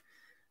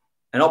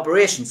 and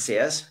Operation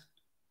Sayers,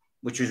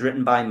 which was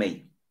written by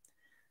me.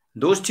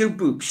 Those two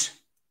books,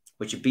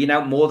 which have been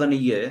out more than a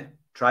year,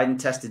 tried and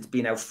tested, has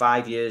been out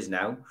 5 years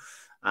now,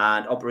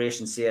 and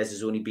Operation Sayers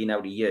has only been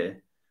out a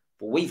year.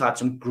 But we've had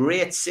some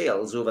great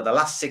sales over the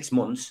last 6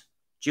 months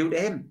due to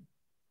him.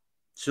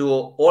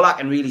 So all I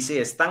can really say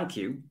is thank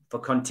you for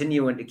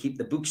continuing to keep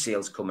the book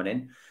sales coming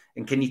in.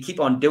 And can you keep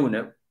on doing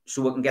it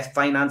so we can get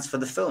finance for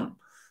the film?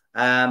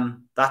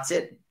 That's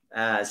it,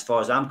 as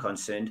far as I'm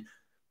concerned.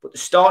 But the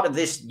start of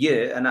this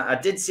year, and I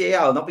did say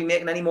I'll not be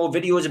making any more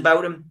videos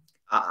about him.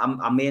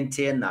 I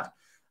maintain that.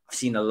 I've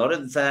seen a lot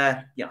of,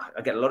 I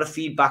get a lot of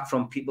feedback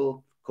from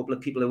people, a couple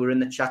of people who were in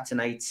the chat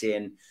tonight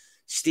saying,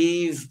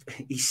 Steve,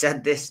 he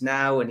said this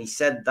now, and he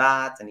said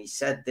that, and he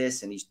said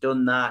this, and he's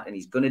done that, and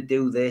he's going to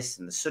do this,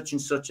 and there's such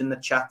and such in the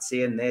chat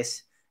saying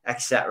this,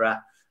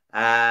 etc.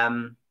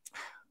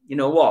 You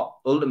know what?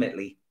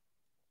 Ultimately,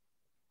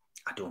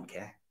 I don't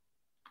care.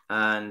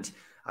 And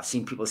I've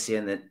seen people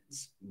saying that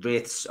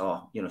Wraiths,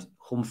 or,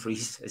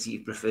 Humphreys, as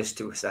he refers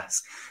to us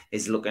as,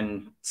 is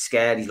looking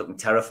scared, he's looking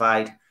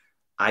terrified.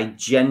 I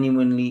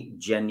genuinely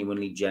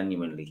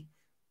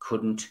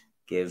couldn't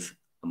give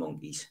a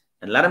monkeys.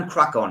 And let him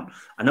crack on.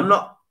 And I'm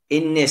not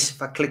in this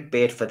for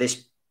clickbait, for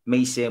this,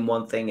 me saying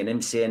one thing and him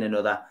saying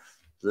another.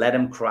 Let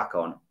him crack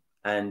on.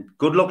 And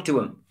good luck to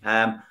him.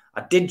 I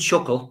did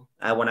chuckle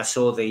when I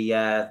saw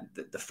the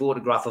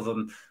photograph of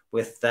him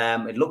with,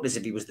 it looked as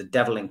if he was the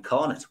devil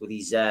incarnate with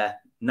his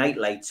night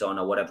lights on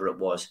or whatever it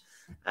was.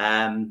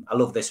 I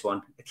love this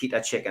one.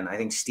 Akita Chicken. I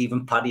think Steve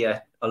and Paddy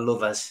are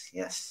lovers.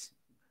 Yes.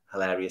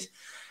 Hilarious.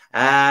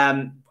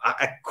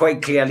 I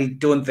quite clearly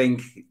don't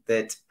think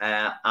that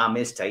I'm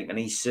his type, and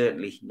he's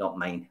certainly not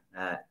mine.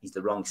 He's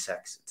the wrong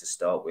sex to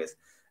start with.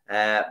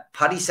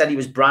 Paddy said he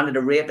was branded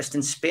a rapist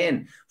in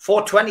Spain.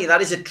 420,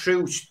 that is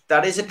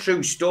a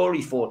true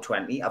story,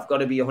 420. I've got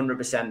to be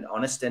 100%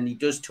 honest, and he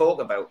does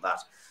talk about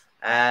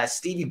that.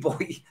 Stevie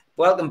Boy,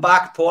 welcome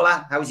back,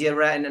 Paula. How's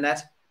your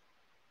internet?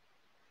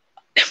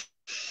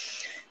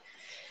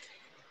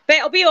 But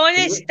I'll be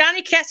honest,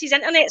 Danny Kessie's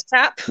internet's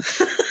crap.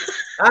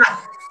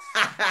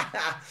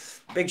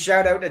 Big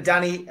shout out to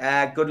Danny.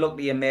 Good luck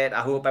to you, mate.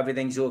 I hope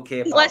everything's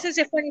okay, pal. Listen,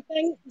 the funny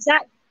thing is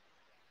that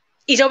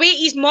he's away.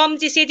 His mum,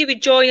 they said he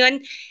would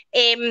join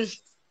in.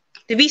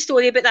 The wee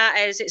story about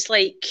that is, it's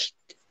like,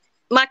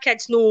 my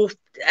kids know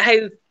how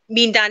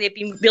me and Danny have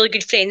been really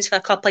good friends for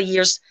a couple of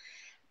years,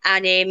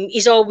 and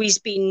he's always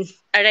been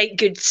a right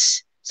good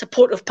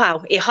supportive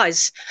pal. He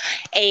has.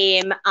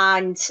 And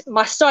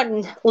my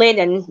son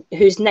Lennon,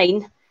 who's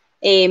 9,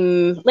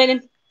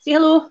 Lennon, say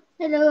hello.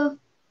 Hello.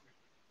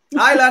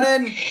 Hi,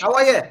 Lennon. How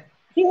are you?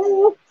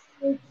 Hello.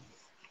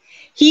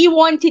 He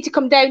wanted to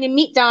come down and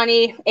meet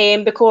Danny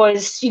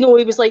because, he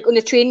was like on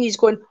the train, he's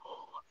going,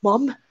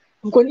 Mum,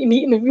 I'm going to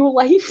meet him in real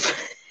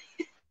life.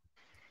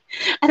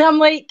 And I'm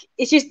like,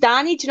 it's just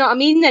Danny, do you know what I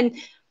mean? And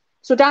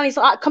so Danny's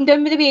like, come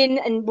down with me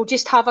and we'll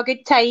just have a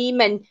good time.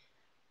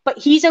 But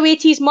he's away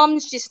to his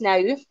mum's just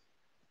now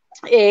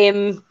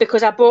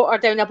because I brought her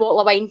down a bottle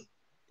of wine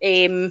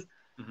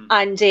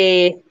and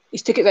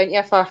he's took it round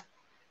here for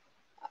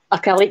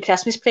like a late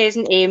Christmas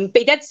present. But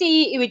he did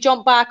say he would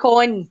jump back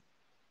on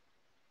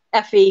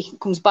if he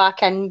comes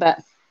back in,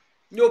 but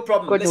no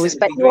problem.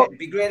 Listen, it'd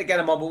be great to get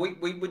him on, but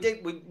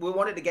we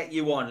wanted to get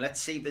you on.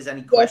 Let's see if there's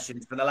any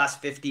questions for the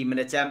last 15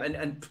 minutes.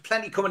 And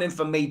plenty coming in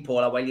from me,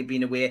 Paula, while you've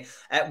been away.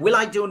 Will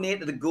I donate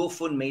to the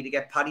GoFundMe to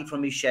get Paddy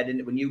from his shed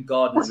into a new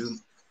garden room?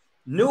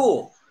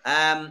 No.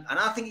 And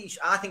I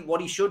think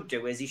what he should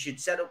do is he should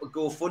set up a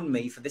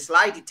GoFundMe for this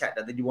lie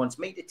detector that he wants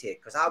me to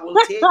take, because I will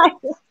take it.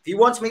 If he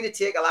wants me to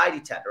take a lie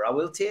detector, I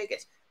will take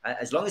it.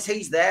 As long as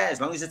he's there,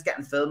 as long as it's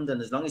getting filmed,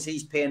 and as long as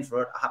he's paying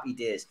for it, happy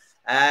days.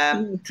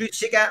 Truth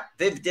Seeker,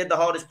 Viv did the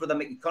hardest brother,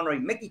 Mickey Conroy.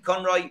 Mickey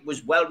Conroy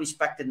was well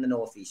respected in the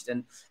Northeast,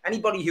 and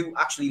anybody who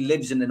actually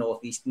lives in the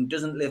Northeast and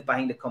doesn't live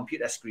behind a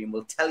computer screen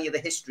will tell you the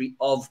history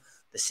of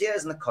the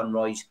Sayers and the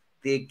Conroys.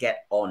 They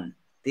get on.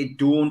 They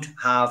don't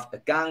have a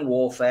gang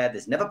warfare.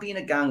 There's never been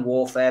a gang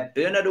warfare.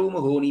 Bernard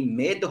O'Mahony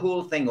made the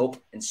whole thing up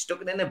and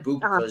stuck it in a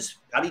book because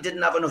Paddy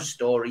didn't have enough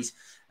stories.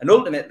 And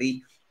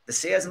ultimately, the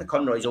Sayers and the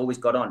Conroys always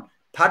got on.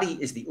 Paddy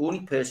is the only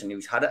person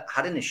who's had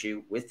an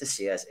issue with the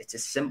Sayers. It's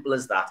as simple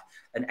as that.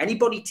 And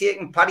anybody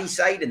taking Paddy's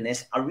side in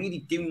this, I really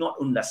do not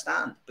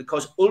understand,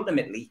 because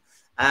ultimately,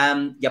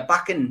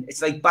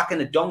 it's like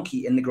backing a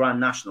donkey in the Grand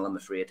National, I'm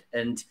afraid.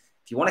 And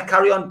if you want to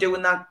carry on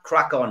doing that,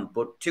 crack on.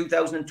 But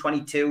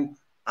 2022,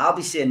 I'll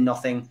be saying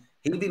nothing.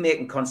 He'll be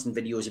making constant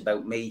videos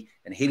about me,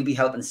 and he'll be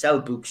helping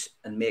sell books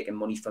and making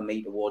money for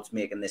me towards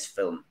making this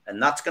film.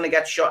 And that's going to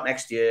get shot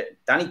next year.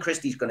 Danny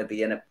Christie's going to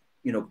be in it.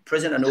 You know,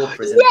 prison or no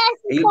prison.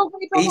 Yes,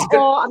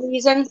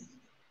 amazing.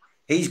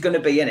 He's going to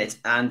be in it,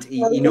 and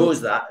he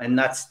knows that, and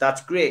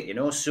that's great, you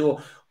know.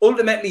 So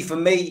ultimately, for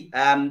me,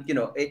 you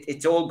know,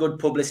 it's all good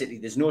publicity.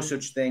 There's no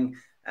such thing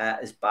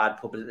as bad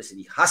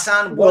publicity.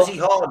 Hassan, was he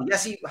hard?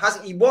 Yes, he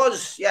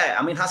was. Yeah,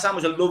 I mean, Hassan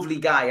was a lovely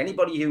guy.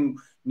 Anybody who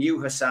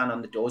knew Hassan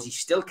on the doors, he's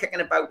still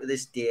kicking about to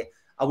this day.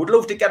 I would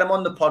love to get him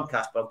on the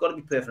podcast, but I've got to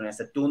be perfectly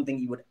honest, I don't think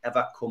he would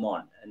ever come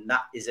on, and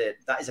that is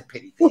a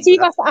pity. Well, see,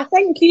 I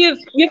think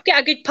you've got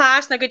a good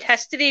past and a good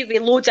history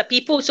with loads of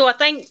people, so I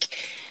think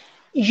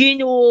you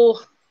know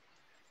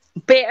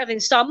better than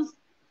some.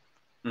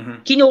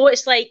 You know what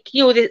it's like,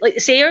 you know, like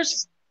the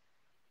Sayers,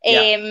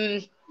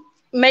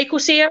 Michael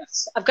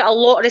Sayers. I've got a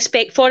lot of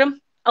respect for him.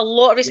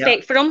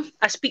 For him.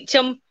 I speak to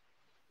him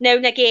now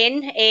and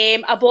again.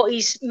 I bought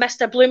his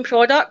Mr. Bloom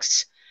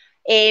products.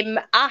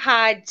 I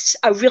had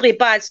a really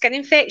bad skin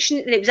infection,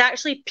 and it was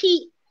actually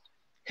Pete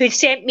who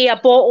sent me a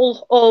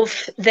bottle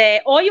of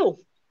the oil.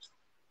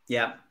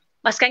 Yeah.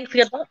 My skin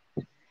cleared up.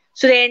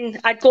 So then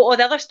I'd got all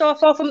the other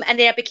stuff off him, and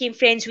then I became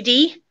friends with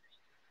Dee.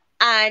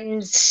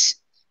 And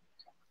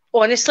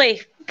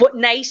honestly, what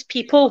nice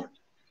people.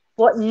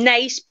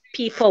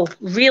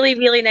 Really,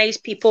 really nice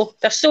people.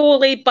 They're so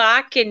laid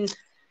back, and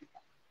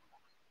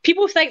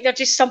people think they're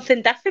just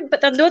something different, but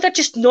they're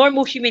just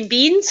normal human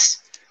beings.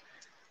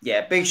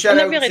 Yeah, big shout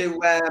out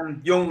to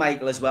young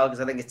Michael as well,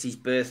 because I think it's his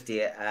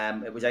birthday.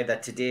 It was either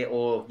today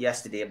or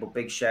yesterday, but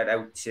big shout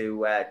out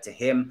to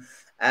him.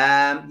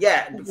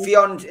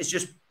 Fionn is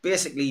just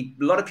basically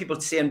a lot of people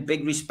saying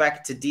big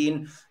respect to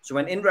Dean. So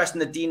when interesting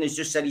that Dean has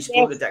just said he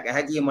spoke to Decca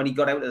Heggie, and when he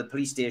got out of the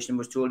police station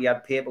was told he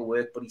had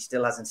paperwork, but he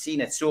still hasn't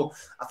seen it. So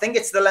I think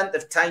it's the length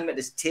of time it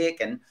has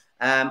taken.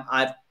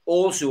 I've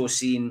also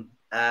seen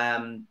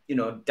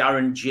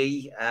Darren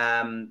G,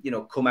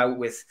 come out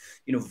with,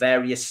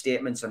 various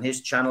statements on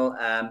his channel,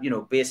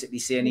 basically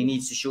saying he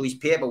needs to show his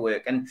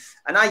paperwork. And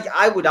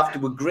I would have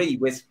to agree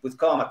with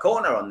Karma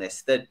Corner on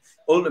this, that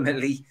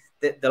ultimately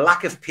the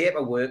lack of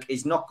paperwork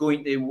is not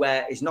going to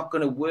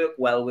work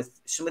well with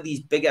some of these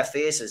bigger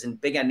faces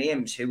and bigger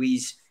names who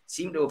he's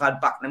seemed to have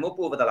had backing him up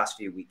over the last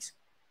few weeks.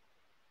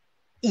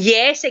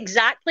 Yes,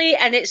 exactly.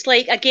 And it's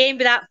like, again,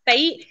 with that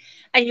fight,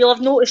 and you'll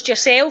have noticed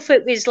yourself,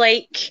 it was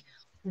like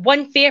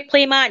one fair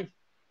play man.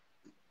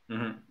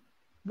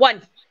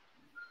 One.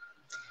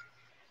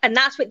 And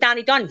that's what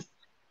Danny done.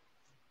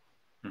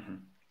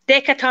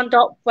 Decca turned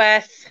up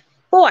with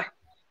four.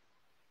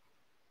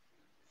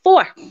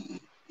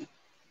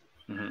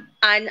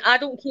 And I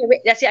don't care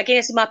what, this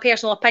is my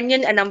personal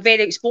opinion, and I'm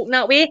very outspoken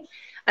that way, and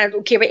I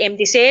don't care what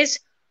MD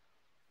says,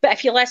 but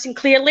if you listen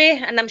clearly,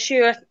 and I'm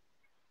sure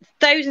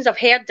thousands have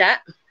heard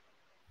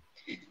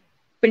it,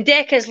 when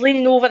Decca's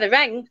leaning over the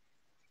ring,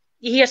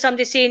 you hear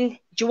somebody saying,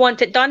 do you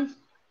want it done?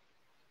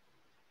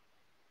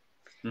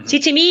 See,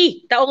 to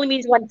me, that only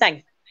means one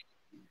thing.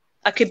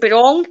 I could be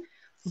wrong,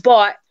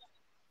 but,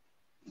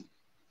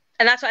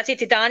 and that's what I say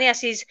to Danny, I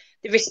says,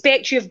 the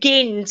respect you've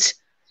gained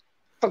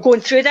for going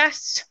through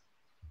this,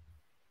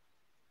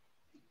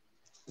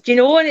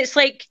 and it's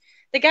like,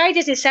 the guy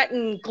doesn't sit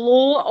and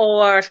glow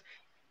or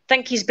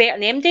think he's better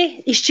than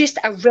MD. He's just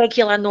a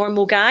regular,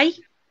 normal guy.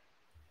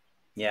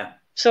 Yeah.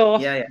 So.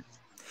 Yeah.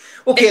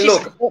 Okay,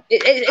 look.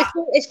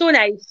 It's so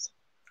nice.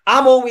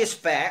 I'm always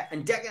fair.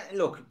 And Decca,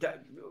 look,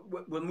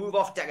 we'll move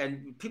off Decca.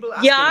 People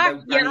asking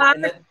about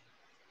Danny.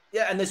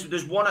 And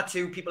there's one or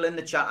two people in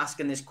the chat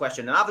asking this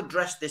question. And I've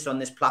addressed this on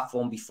this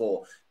platform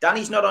before.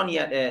 Danny's not on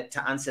yet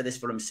to answer this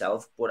for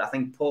himself. But I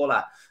think,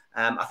 Paula,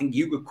 I think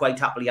you could quite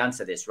happily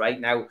answer this right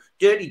now.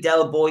 Dirty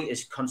Del Boy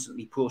is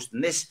constantly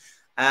posting this.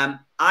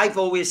 I've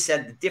always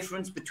said the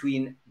difference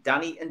between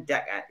Danny and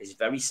Decca is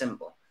very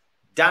simple.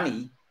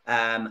 Danny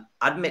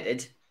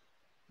admitted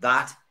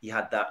that he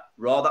had that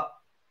rather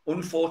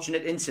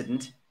unfortunate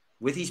incident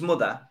with his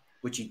mother,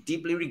 which he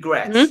deeply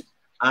regrets,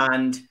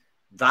 and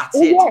that's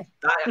it.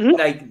 Yeah.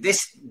 Like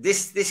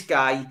this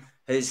guy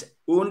has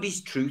owned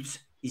his truths,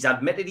 he's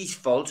admitted his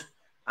fault,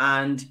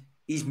 and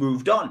he's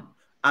moved on.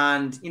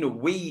 And, you know,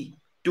 we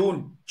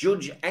don't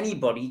judge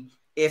anybody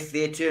if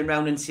they turn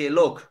around and say,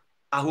 look,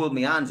 I hold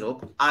my hands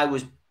up, I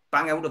was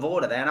bang out of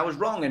order there and I was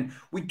wrong. And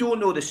we don't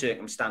know the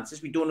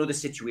circumstances, we don't know the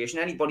situation.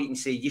 Anybody can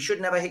say, you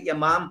should never hit your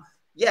mum.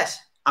 Yes,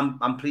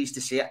 I'm pleased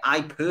to say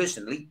I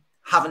personally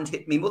haven't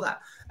hit my mother.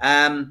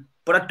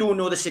 But I don't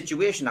know the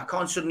situation. I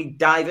can't suddenly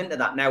dive into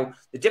that. Now,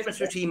 the difference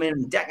between me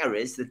and Decca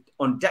is that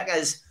on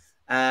Decca's,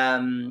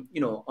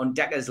 on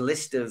Decca's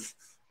list of,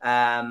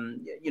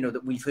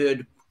 that we've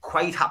heard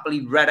quite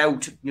happily read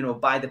out,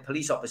 by the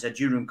police officer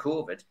during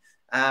COVID,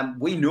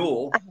 we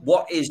know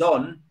what is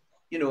on,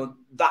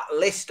 that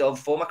list of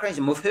former crimes.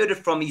 And we've heard it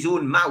from his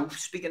own mouth,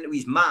 speaking to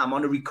his mum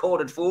on a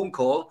recorded phone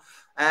call.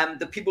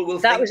 The people will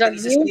think that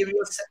he's a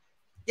serial.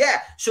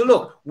 Yeah. So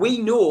look, we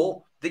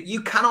know that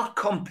you cannot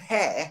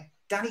compare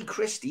Danny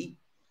Christie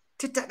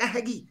to Decca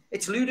Heggie.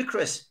 It's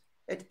ludicrous.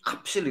 It's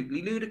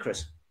absolutely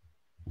ludicrous.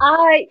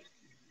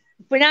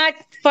 When I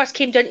first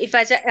came down to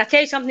visit, I'll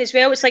tell you something as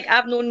well, it's like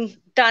I've known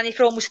Danny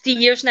for almost 3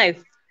 years now.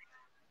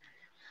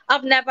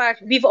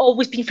 We've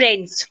always been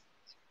friends.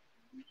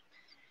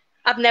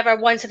 I've never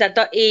once had a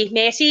dirty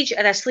message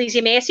or a sleazy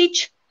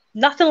message.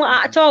 Nothing like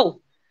that at all.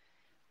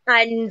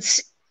 And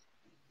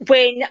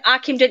when I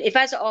came down to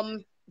visit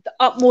him, the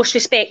utmost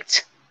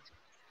respect.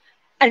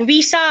 And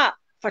we sat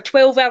for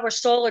 12 hours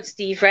solid,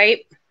 Steve,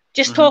 right?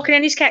 Just talking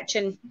in his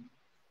kitchen.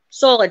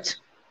 Solid.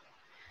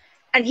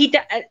 And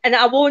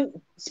I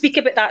won't speak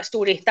about that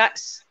story.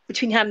 That's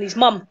between him and his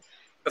mum.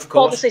 Of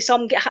course. Obviously,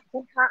 some get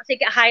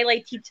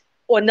highlighted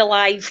on the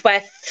live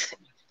with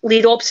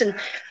Lee Robson.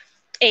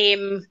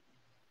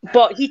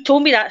 But he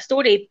told me that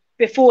story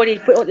before he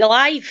put it on the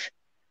live.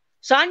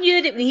 So I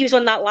knew that when he was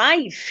on that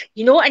live,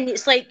 and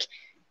it's like,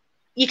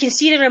 you can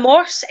see the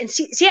remorse and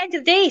see at the end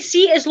of the day,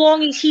 as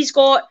long as he's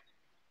got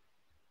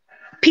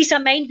peace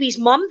of mind with his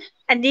mum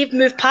and they've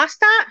moved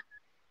past that,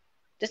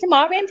 doesn't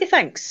matter what anybody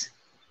thinks.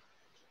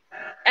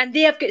 And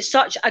they have got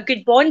such a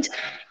good bond.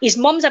 His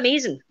mum's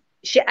amazing.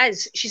 She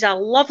is. She's a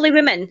lovely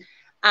woman.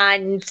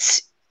 And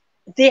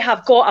they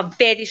have got a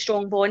very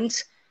strong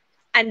bond.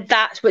 And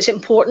that's what's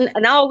important.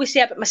 And I always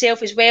say about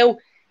myself as well,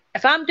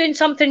 if I'm doing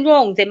something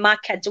wrong, then my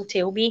kids will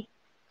tell me.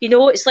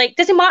 It's like,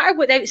 doesn't matter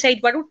what the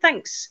outside world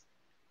thinks.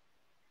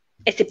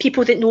 It's the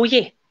people that know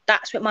you.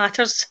 That's what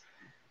matters.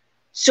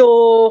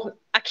 So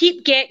I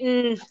keep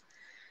seeing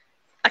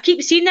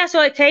this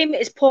all the time.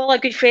 Is Paula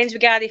good friends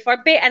with Gary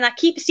Furby? And I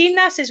keep seeing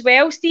this as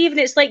well, Steve. And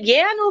it's like,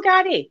 yeah, I know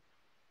Gary.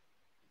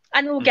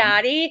 I know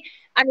Gary.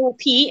 I know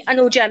Pete. I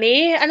know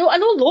Jimmy. I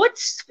know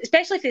loads,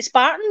 especially for the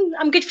Spartan.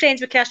 I'm good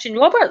friends with Christian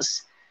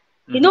Roberts.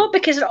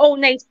 Because they're all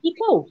nice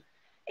people.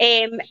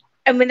 And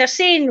when they're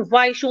saying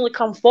why she only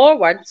come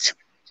forward,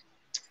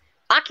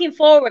 I came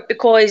forward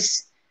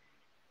because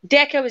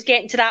Decca was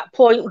getting to that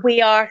point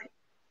where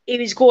he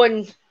was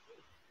going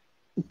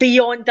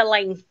beyond the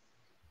line.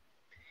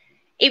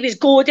 He was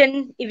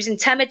goading, he was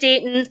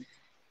intimidating,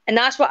 and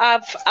that's what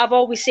I've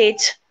always said.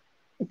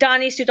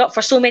 Danny stood up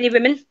for so many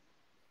women.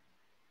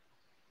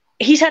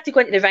 He's had to go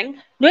into the ring.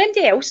 No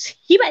anybody else.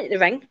 He went into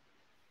the ring.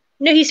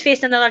 Now he's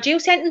facing another jail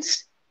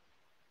sentence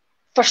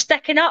for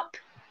sticking up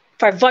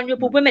for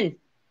vulnerable women.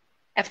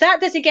 If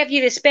that doesn't give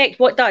you respect,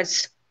 what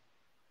does?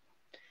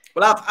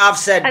 Well, I've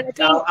said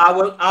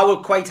I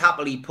will quite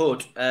happily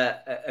put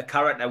a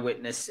character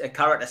witness, a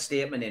character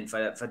statement in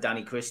for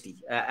Danny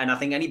Christie, and I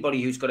think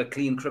anybody who's got a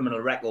clean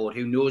criminal record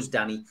who knows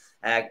Danny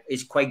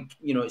is quite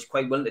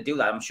willing to do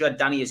that. I'm sure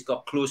Danny has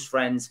got close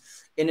friends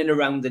in and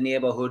around the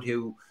neighbourhood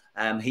who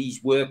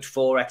he's worked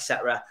for,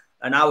 etc.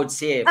 And I would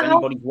say if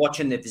anybody's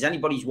watching this, if there's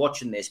anybody's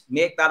watching this,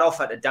 make that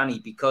offer to Danny,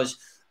 because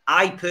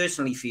I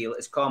personally feel,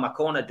 as Karma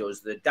Corner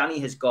does, that Danny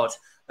has got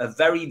a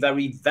very,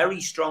 very, very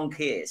strong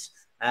case.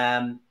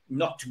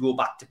 Not to go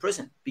back to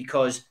prison,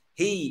 because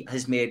he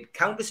has made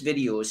countless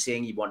videos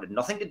saying he wanted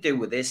nothing to do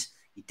with this.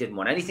 He didn't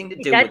want anything to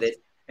do with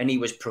it. And he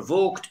was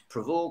provoked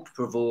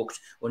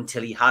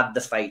until he had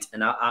the fight.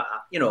 And,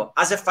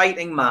 as a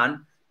fighting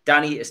man,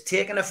 Danny has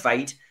taken a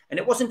fight, and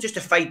it wasn't just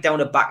a fight down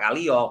a back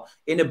alley or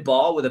in a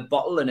bar with a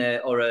bottle and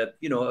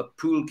a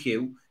pool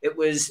cue. It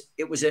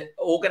was an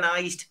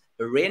organised,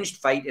 arranged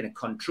fight in a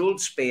controlled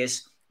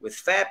space with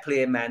fair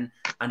play men,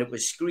 and it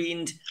was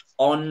screened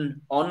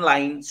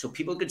online so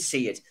people could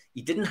see it.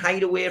 He didn't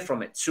hide away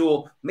from it.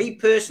 So me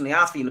personally,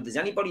 I feel if there's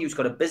anybody who's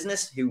got a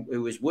business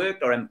who has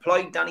worked or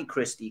employed Danny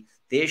Christie,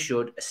 they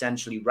should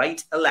essentially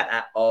write a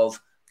letter of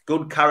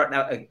good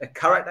character, a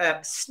character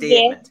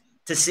statement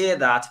to say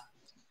that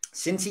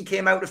since he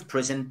came out of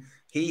prison,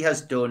 he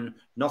has done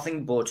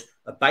nothing but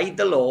abide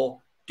the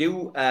law,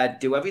 do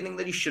everything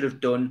that he should have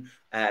done,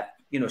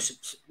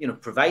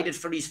 provided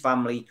for his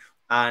family,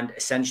 and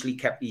essentially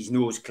kept his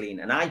nose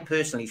clean. And I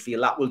personally feel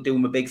that will do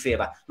him a big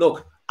favour.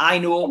 Look, I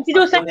know... He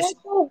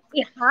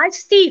has,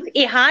 Steve.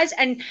 He has.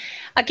 And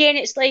again,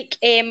 it's like,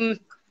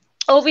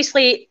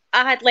 obviously,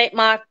 I had let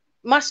my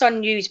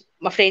son use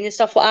my friend and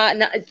stuff like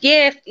that. And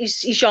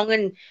he's young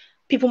and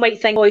people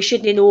might think, oh, he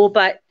shouldn't know.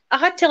 But I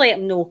had to let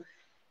him know.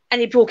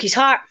 And he broke his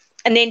heart.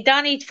 And then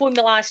Danny phoned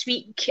me last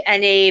week,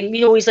 and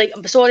you know, he's like,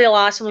 "I'm sorry,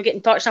 lass, I'm not getting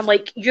in touch." And I'm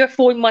like, "Your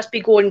phone must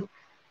be going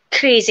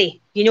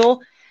crazy," you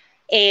know.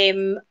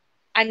 And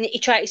he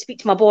tried to speak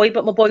to my boy,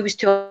 but my boy was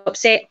too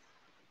upset.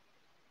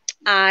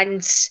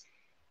 And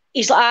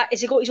he's like,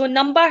 "Has he got his own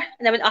number?"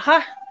 And I went,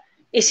 "Uh-huh."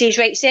 He says,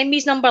 "Right, send me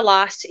his number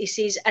last." He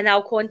says, "And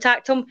I'll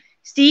contact him."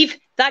 Steve,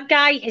 that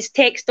guy has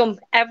texted him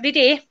every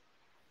day,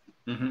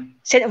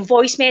 sent him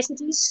voice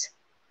messages.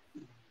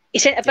 He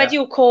sent a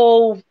video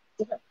call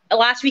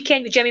last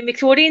weekend with Jimmy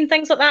McCrory and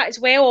things like that as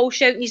well, all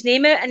shouting his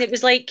name out. And it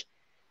was like,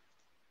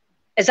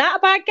 is that a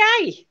bad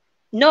guy?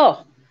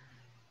 No,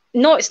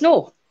 it's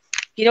no.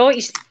 You know,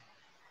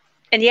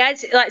 and he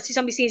is, let's see,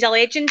 somebody says he's a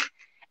legend.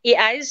 He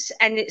is,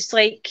 and it's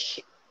like,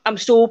 I'm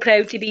so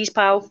proud to be his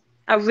pal.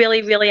 I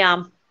really, really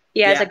am.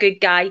 He is a good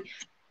guy.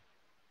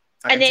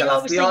 And then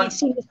obviously you've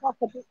seen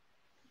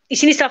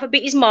the stuff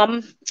about his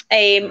mum,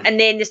 and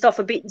then the stuff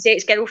about his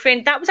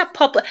ex-girlfriend. That was a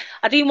public,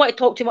 I don't even want to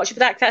talk too much about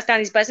that because that's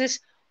Danny's business,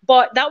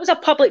 but that was a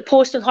public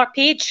post on her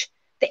page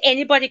that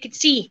anybody could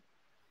see.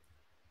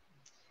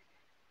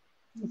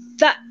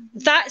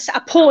 That's a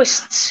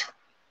post,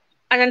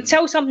 and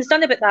until something's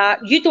done about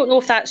that, you don't know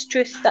if that's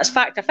truth, that's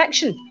fact or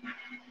fiction,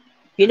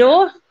 you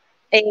know.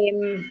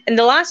 And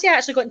the lassie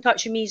actually got in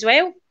touch with me as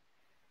well,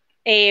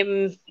 a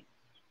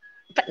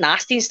bit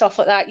nasty and stuff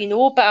like that, you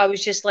know, but I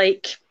was just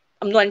like,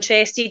 I'm not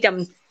interested,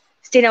 I'm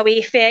staying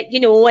away from it, you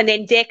know. And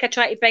then Decca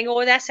tried to bring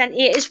all this into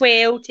it as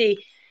well to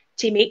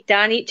make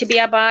Danny to be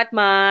a bad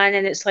man,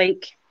 and it's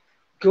like,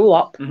 grow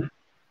up,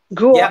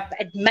 grow up,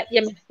 admit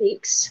your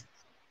mistakes.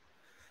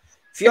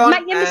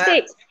 Admit your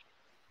mistakes.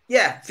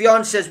 Yeah,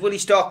 Fionn says, will he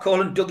start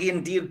calling Dougie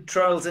and Dale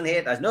trolls and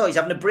haters? No, he's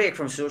having a break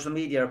from social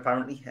media,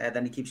 apparently.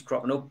 Then he keeps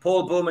cropping up.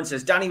 Paul Bowman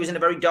says, Danny was in a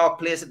very dark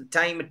place at the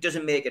time. It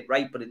doesn't make it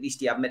right, but at least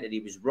he admitted he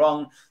was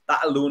wrong.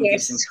 That alone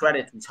gives him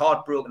credit. He's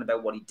heartbroken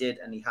about what he did,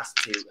 and he has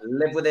to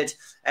live with it.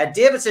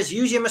 David says,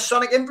 use your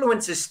Masonic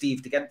influences,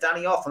 Steve, to get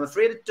Danny off. I'm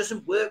afraid it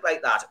doesn't work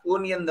like that.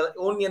 Only in the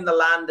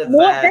land of...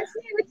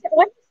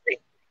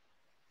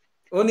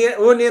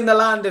 Only in the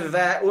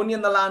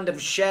land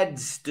of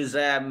sheds does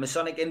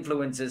Masonic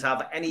influences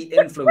have any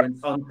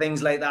influence on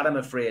things like that, I'm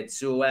afraid.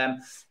 So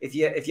if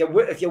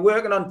you're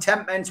working on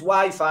 10 pence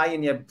Wi-Fi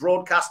and you're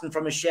broadcasting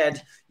from a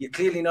shed, you're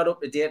clearly not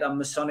up to date on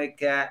Masonic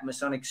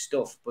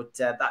stuff. But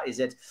that is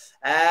it.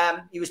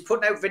 He was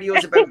putting out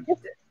videos about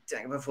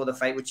before the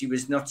fight, which he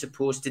was not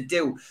supposed to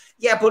do.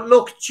 Yeah, but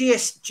look,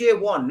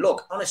 J1,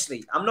 look,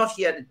 honestly, I'm not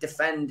here to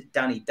defend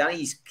Danny.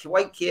 Danny's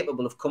quite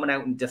capable of coming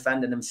out and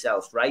defending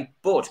himself, right?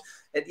 But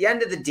at the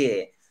end of the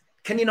day,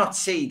 can you not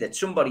see that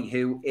somebody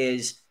who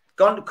is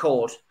gone to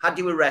court, had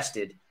you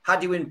arrested,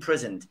 had you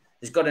imprisoned,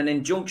 has got an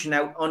injunction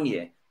out on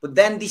you, but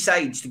then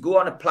decides to go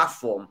on a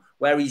platform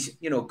where he's,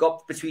 you know,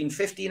 got between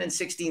 15 and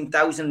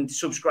 16,000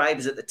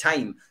 subscribers at the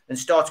time and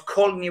starts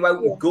calling you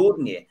out and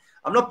goading you?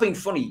 I'm not being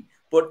funny,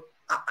 but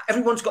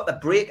everyone's got the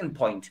breaking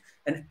point,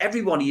 and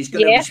everyone is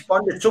going to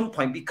respond at some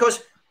point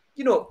because,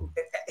 you know,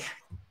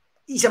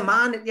 he's a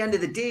man at the end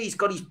of the day. He's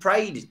got his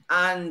pride,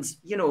 and,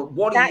 you know,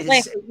 what he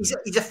is,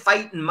 he's a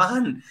fighting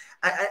man.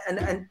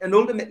 And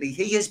ultimately,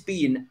 he has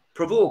been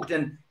provoked.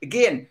 And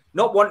again,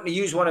 not wanting to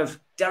use one of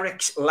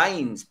Derek's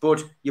lines,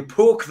 but you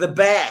poke the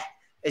bear,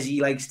 as he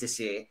likes to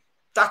say.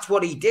 That's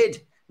what he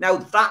did. Now,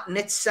 that in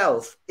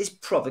itself is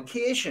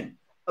provocation.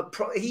 And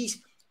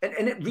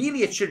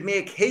it should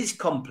make his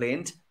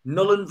complaint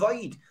null and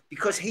void,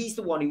 because he's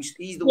the one who,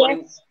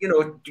 you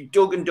know,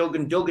 dug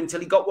until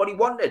he got what he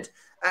wanted.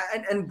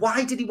 And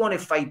why did he want to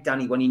fight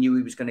Danny when he knew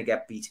he was going to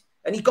get beat?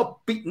 And he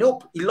got beaten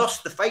up. He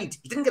lost the fight.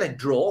 He didn't get a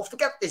draw.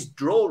 Forget this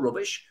draw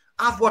rubbish.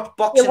 I've watched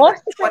boxing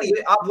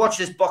I've watched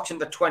this boxing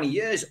for 20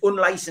 years,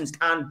 unlicensed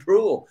and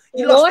pro.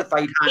 He lost the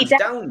fight hands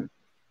down.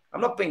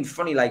 I'm not being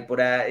funny, like, but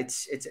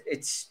it's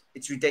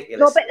ridiculous.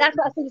 No, but that's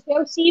what I think as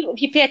well. See,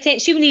 if you pay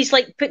attention, when he's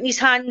like putting his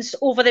hands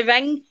over the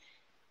ring,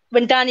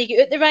 when Danny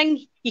got out the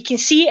ring, you can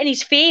see it in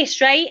his face,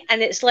 right?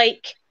 And it's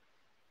like,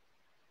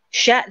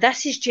 shit,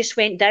 this has just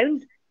went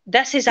down.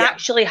 This has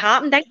actually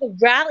happened. I think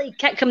reality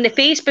kicked him in the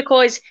face,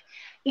 because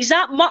he's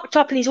that mucked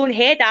up in his own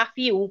head, I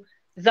feel,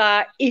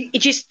 that he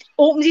just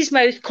opens his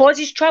mouth,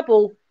 causes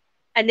trouble,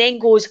 and then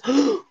goes,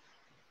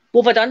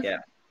 what have I done? Yeah.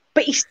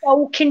 But he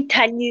still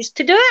continues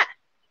to do it.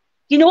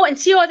 You know, and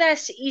see all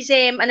this, he's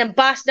an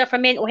ambassador for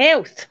mental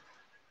health.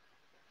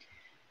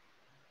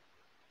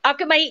 I've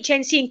got my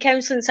HNC in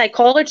counselling and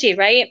psychology,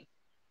 right?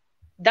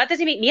 That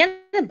doesn't make me an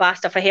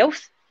ambassador for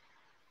health.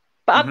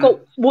 But I've got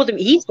more than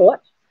he's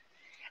got.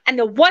 And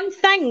the one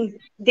thing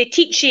they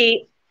teach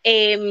you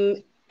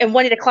in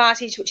one of the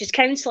classes, which is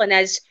counselling,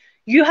 is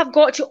you have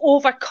got to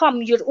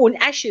overcome your own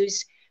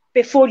issues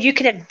before you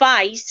can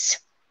advise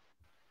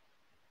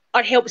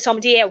or help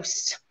somebody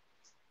else.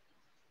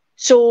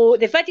 So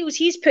the videos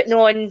he's putting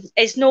on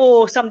is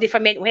no somebody for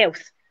mental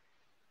health,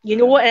 you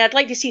know, and I'd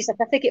like to see a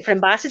certificate for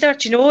ambassador.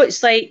 Do you know,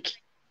 it's like,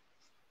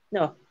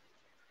 no,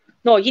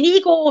 you need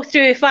to go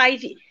through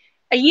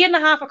a year and a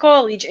half of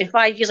college and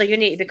 5 years of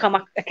uni to become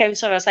a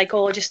counsellor or a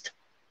psychologist.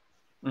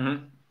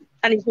 And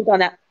he's not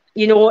done it,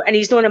 you know, and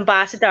he's not an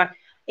ambassador.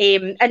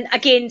 And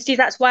again, see,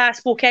 that's why I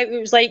spoke out. It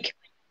was like,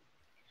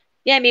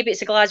 yeah, maybe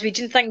it's a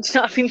Glaswegian thing, do you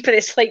know what I mean? But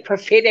it's like we're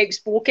very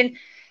outspoken.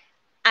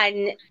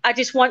 And I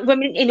just want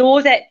women to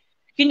know that,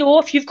 you know,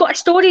 if you've got a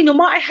story, no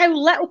matter how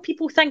little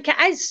people think it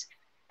is,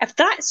 if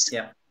that's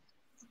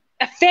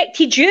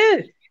affected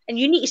you and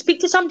you need to speak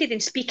to somebody, then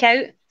speak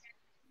out.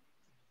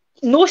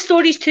 No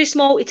story's too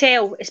small to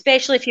tell,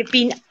 especially if you've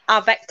been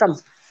a victim,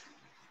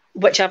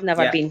 which I've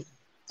never been.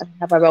 I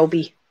never will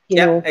be. You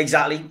know?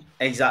 Exactly.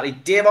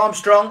 Dave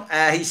Armstrong,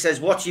 he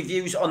says, what's your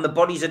views on the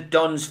bodies at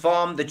Don's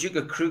farm? The Duke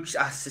of Crooks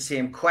asks the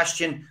same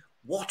question.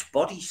 What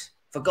bodies?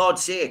 For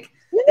God's sake.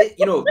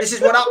 You know, this is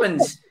what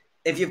happens.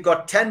 If you've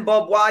got 10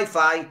 bob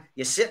Wi-Fi,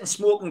 you're sitting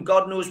smoking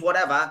God knows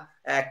whatever,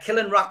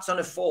 killing rats on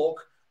a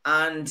fork,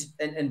 and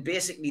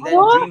basically then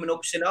dreaming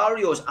up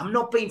scenarios. I'm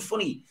not being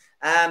funny.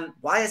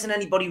 Why hasn't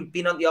anybody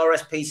been on the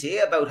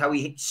RSPCA about how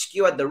he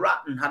skewered the rat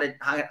and had it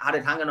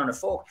hanging on a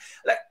fork?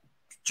 Like,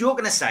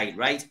 joking aside,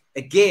 right?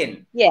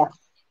 Again,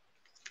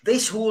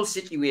 this whole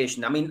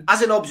situation, I mean,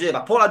 as an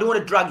observer, Paul, I don't want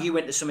to drag you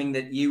into something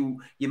that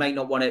you might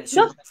not want to.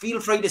 So feel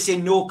free to say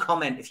no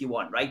comment if you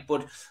want, right?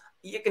 But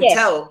you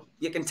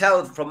can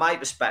tell from my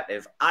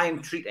perspective, I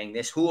am treating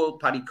this whole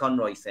Paddy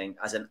Conroy thing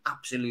as an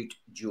absolute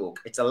joke.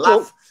 It's a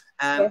laugh.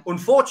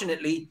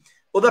 Unfortunately,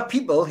 other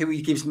people who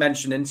he keeps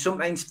mentioning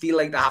sometimes feel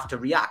like they have to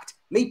react.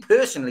 Me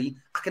personally,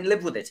 I can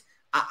live with it.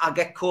 I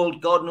get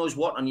called God knows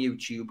what on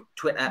YouTube,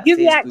 Twitter, you Facebook.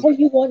 React how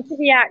you want to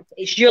react.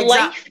 It's your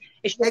life.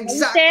 It's your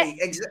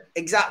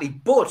exactly.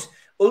 But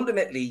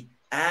ultimately,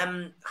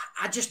 I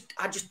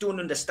just don't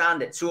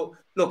understand it. So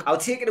look, I'll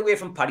take it away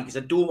from Paddy because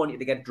I don't want you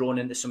to get drawn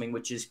into something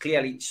which is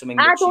clearly something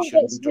that I don't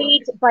get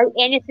swayed by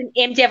anything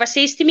MD ever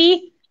says to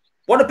me.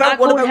 What about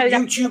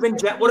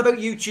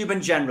YouTube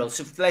in general?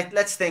 So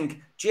let's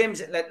think.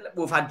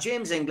 We've had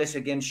James English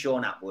against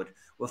Sean Atwood.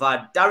 We've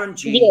had Darren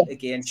G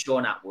against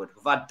Sean Atwood.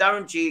 We've had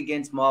Darren G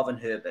against Marvin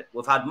Herbert.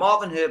 We've had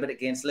Marvin Herbert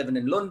against Living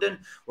in London.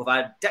 We've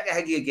had Decca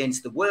Heggie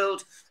against the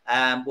world.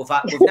 We've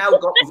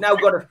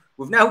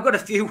now got a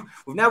few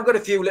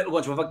little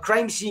ones. We've had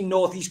Crime Scene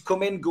Northeast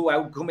come in, go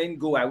out.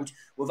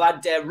 We've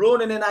had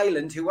Ronan in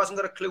Ireland, who hasn't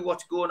got a clue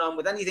what's going on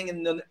with anything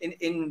in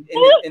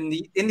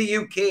the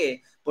UK,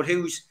 but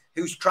who's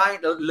trying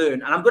to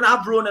learn. And I'm going to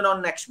have Ronan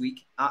on next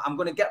week. I'm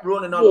going to get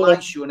Ronan on my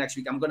show next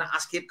week. I'm going to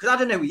ask him, because I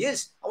don't know who he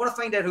is. I want to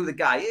find out who the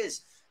guy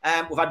is.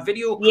 We've had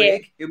Video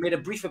Craig, who made a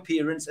brief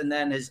appearance and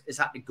then has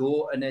had to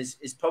go and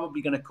is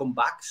probably going to come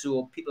back.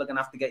 So people are going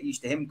to have to get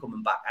used to him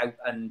coming back out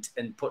and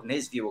putting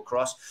his view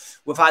across.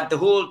 We've had the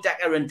whole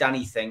Decca and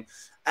Danny thing.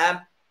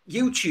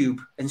 YouTube,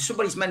 and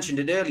somebody's mentioned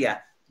it earlier,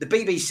 the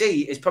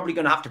BBC is probably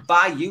going to have to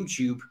buy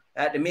YouTube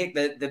to make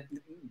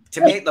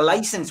the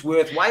license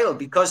worthwhile,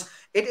 because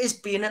it has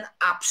been an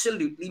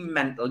absolutely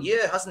mental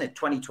year, hasn't it?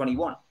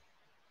 2021.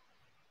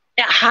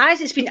 It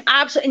has. It's been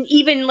absolute, and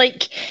even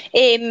like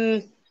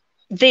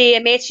the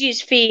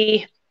messages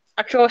for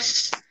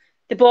across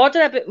the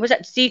border. But was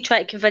it Steve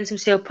trying to convince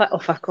himself? Oh,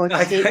 for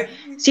God's sake!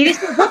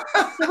 Seriously, what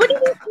do you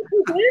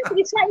people do?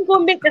 They sit and go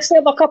and make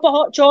themselves a cup of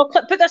hot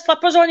chocolate, put their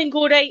slippers on, and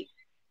go, right,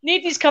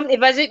 nobody's come to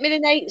visit me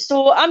tonight,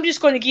 so I'm just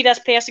going to give this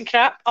person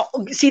crap.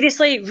 Oh,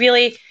 seriously,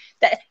 really.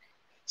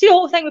 See, the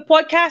whole thing with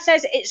podcasts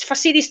is it's for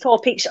serious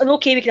topics, and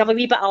okay, we can have a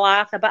wee bit of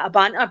laugh, a bit of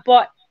banter,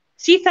 but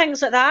see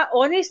things like that,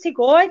 honest to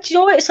God, you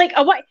know, it's like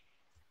I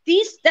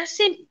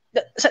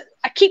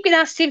keep getting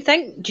asked the same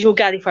thing. Do you know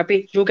Gary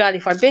Furby?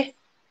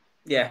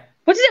 Yeah.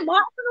 What does it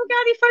matter to know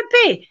Gary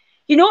Furby?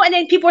 You know, and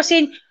then people are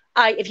saying,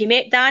 have you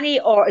met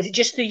Danny, or is it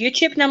just through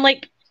YouTube? And I'm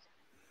like,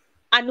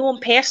 I know him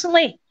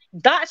personally.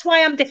 That's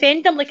why I'm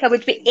defending him like I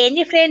would with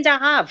any friend I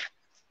have.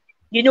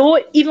 You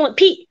know, even like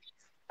Pete,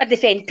 I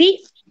defend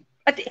Pete.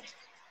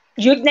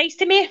 You're nice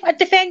to me, I'd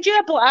defend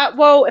you. But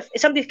well, if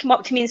somebody come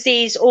up to me and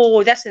says,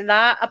 oh, this and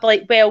that, I'd be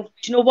like, well, do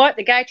you know what?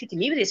 The guy treated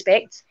me with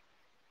respect.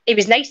 He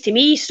was nice to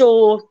me,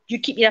 so you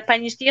keep your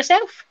opinions to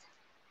yourself.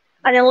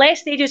 And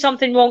unless they do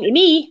something wrong to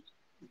me,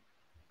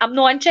 I'm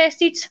not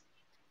interested.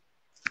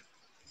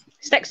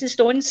 Sticks and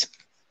stones.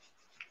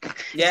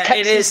 Yeah,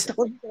 it is.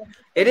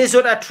 It is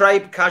utter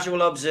tribe,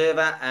 casual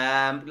observer.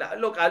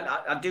 Look,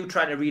 I do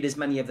try to read as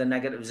many of the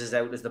negatives as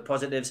out as the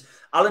positives.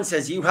 Alan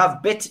says, you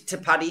have bit to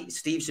Paddy,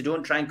 Steve, so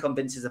don't try and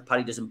convince us that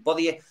Paddy doesn't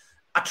bother you.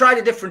 I tried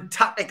a different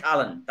tactic,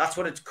 Alan. That's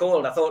what it's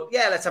called. I thought,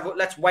 yeah,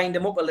 let's wind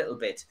him up a little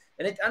bit.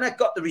 And I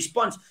got the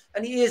response.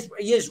 And he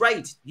is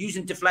right.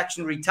 Using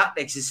deflectionary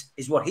tactics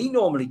is what he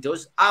normally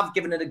does. I've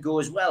given it a go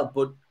as well.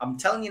 But I'm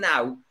telling you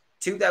now,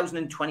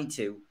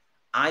 2022,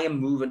 I am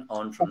moving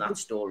on from that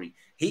story.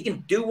 He can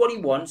do what he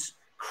wants,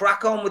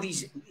 crack on with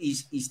his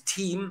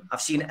team.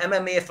 I've seen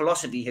MMA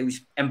Philosophy,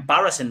 who's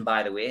embarrassing,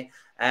 by the way,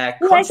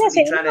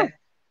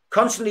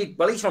 constantly,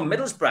 well, he's from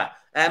Middlesbrough.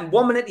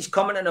 1 minute he's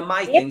commenting on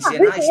my thing,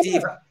 saying,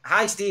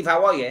 hi Steve,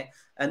 how are you?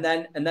 And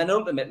then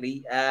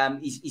ultimately,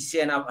 he's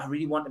saying, I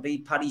really want to be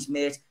Paddy's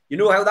mate. You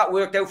know how that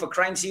worked out for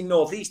Crime Scene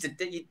Northeast? It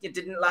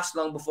didn't last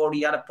long before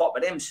he had a pop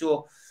at him.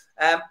 So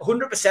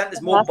 100%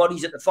 there's more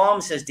bodies at the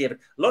farm, says David.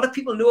 A lot of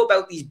people know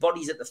about these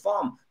bodies at the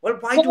farm. Well,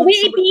 why don't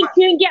you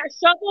and get a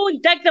shovel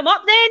and dig them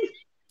up then?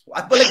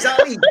 Well,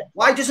 exactly.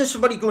 Why doesn't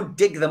somebody go and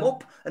dig them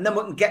up, and then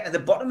we can get to the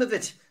bottom of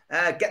it?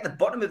 Get the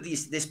bottom of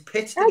this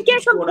pit that he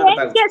keeps going on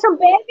about. Get some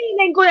bedding and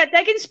then go on a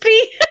digging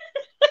spree.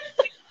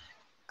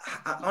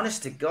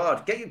 Honest to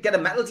God, get a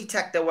metal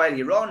detector while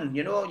you're on.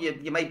 You know,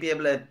 you might be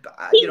able to,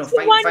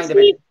 find a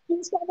bit.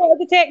 Metal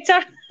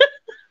detector.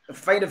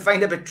 Find a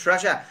bit of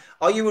treasure.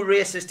 Are you a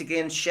racist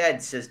against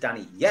sheds? Says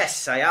Danny.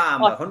 Yes, I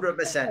am.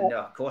 100%. No,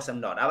 of course I'm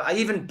not. I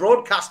even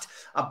broadcast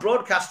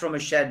from a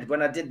shed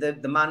when I did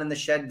the man in the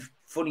shed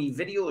funny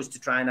videos to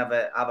try and have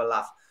a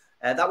laugh.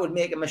 That would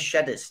make him a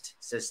sheddist,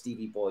 says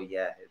Stevie Boy.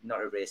 Yeah, not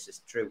a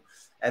racist. True.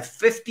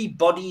 50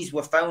 bodies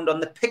were found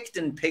on the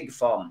Picton pig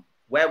farm.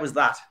 Where was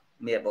that,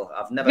 Mabel?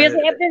 I've never heard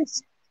of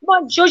evidence? It.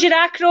 Come on, shows your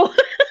acro.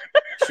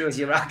 Shows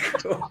your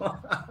acro.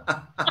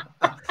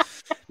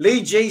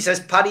 Lee G says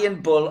Paddy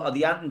and Bull are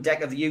the Ant and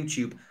Decca of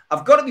YouTube.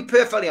 I've got to be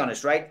perfectly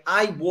honest, right?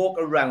 I walk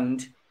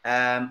around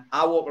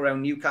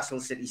Newcastle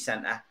city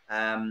centre,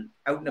 out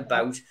and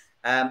about.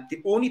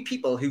 The only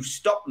people who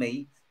stop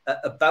me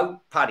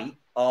about Paddy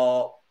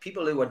are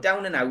people who are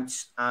down and out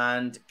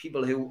and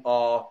people who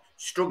are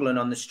struggling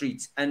on the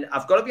streets. And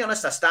I've got to be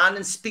honest, I stand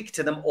and speak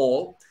to them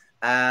all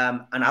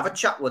and have a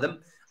chat with them.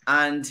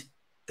 And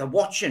they're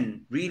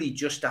watching really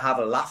just to have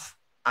a laugh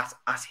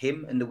at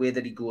him and the way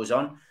that he goes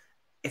on.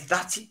 If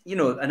that's,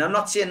 and I'm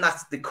not saying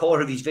that's the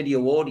core of his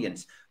video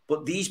audience,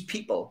 but these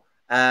people,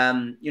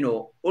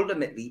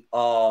 ultimately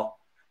are,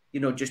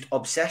 just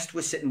obsessed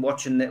with sitting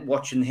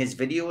watching his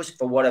videos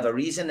for whatever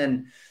reason.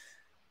 And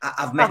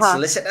I've met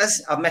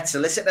solicitors. I've met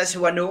solicitors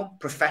who I know,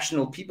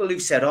 professional people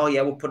who've said, "Oh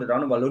yeah, we'll put it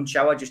on in our lunch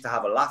hour just to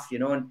have a laugh,"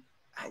 And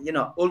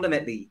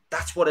ultimately,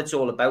 that's what it's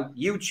all about.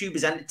 YouTube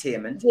is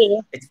entertainment. Yeah.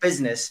 It's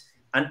business,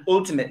 and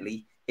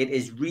ultimately, it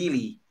is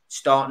really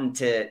starting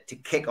to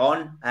kick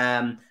on.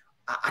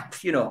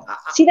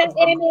 See that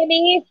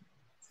MMA?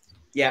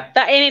 Yeah.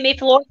 That MMA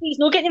philosophy, he's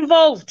not getting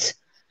involved.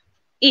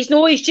 He's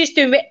just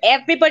doing what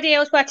everybody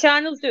else with a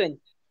channel's doing.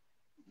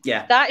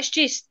 Yeah. That's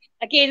just,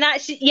 again,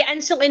 you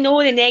instantly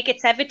know the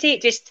negativity.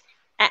 It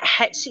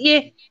hits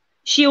you.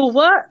 She'll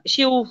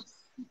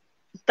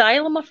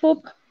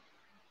dilemophobe.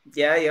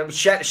 Yeah.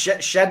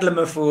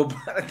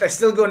 Shedlemophobe. They're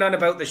still going on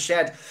about the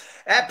shed.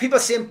 People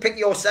saying pick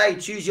your side,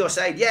 choose your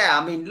side. Yeah,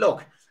 I mean,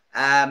 look,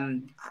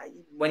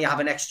 when you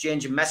have an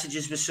exchange of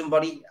messages with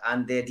somebody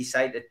and they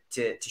decide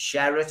to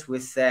share it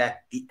with the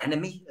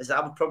enemy, as I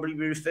would probably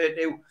be referred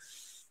to,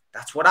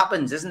 that's what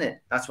happens, isn't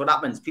it? That's what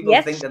happens.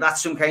 People think that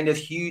that's some kind of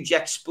huge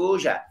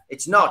exposure.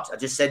 It's not. I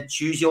just said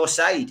choose your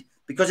side,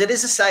 because it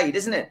is a side,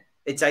 isn't it?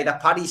 It's either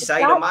Paddy's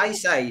side or my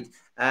side,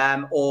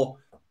 or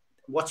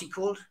what's he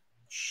called?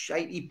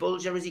 Shitey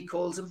Bulger, as he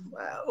calls him,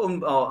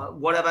 or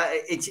whatever.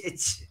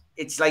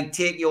 It's like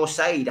take your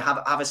side,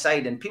 have a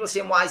side. And people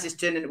saying, why is this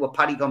turned into a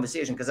Paddy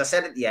conversation? Because I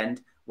said at the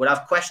end, we'll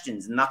have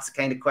questions, and that's the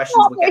kind of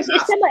questions we're getting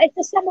asked. It's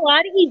the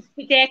similarities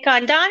with Decca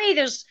and Danny.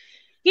 There's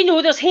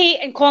hate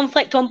and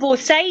conflict on both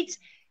sides.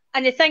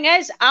 And the thing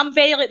is, I'm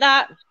very like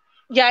that.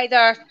 You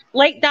either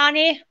like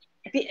Danny,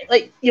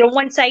 like you're on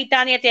one side,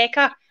 Danny or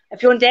Decca.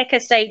 If you're on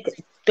Decca's side,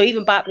 don't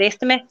even bat the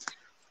rest of me.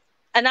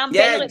 And I'm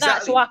very like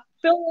that. So I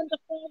fully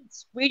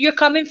understand where you're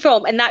coming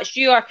from, and that's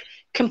your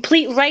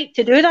complete right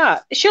to do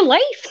that. It's your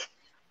life.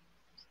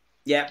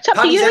 Yeah. It's up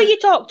to you who you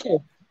talk to.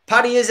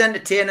 Paddy is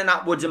entertaining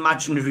that Woods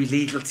imaginary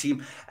legal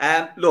team.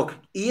 Look,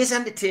 he is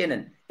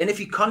entertaining. And if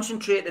he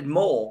concentrated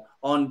more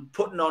on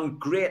putting on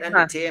great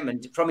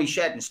entertainment from his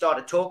shed and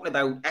started talking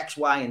about X,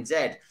 Y, and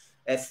Z,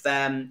 if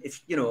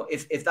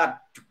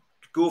that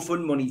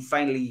GoFund money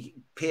finally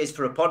pays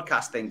for a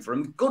podcast thing for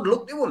him, good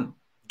luck to him.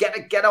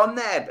 Get on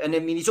there. And I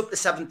mean, he's up to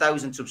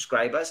 7,000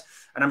 subscribers,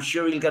 and I'm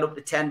sure he'll get up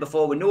to 10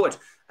 before we know it.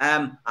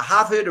 I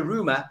have heard a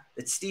rumour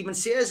that Stephen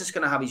Sayers is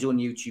going to have his own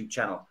YouTube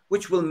channel,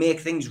 which will make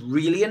things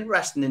really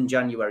interesting in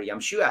January, I'm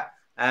sure,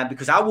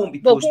 because I won't be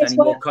posting any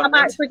more content.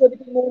 I'm actually going to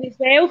be one as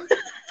well.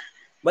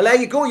 Well, there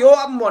you go. You're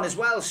having one as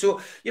well. So,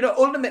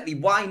 ultimately,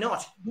 why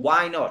not?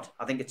 Why not?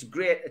 I think it's a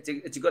good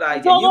idea.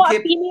 There's a lot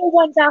of female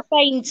ones I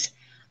find,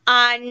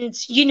 and,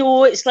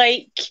 it's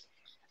like,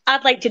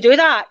 I'd like to do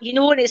that,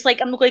 and it's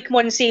like, I'm not going to come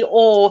on and say,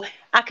 oh,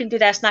 I can do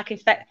this and I can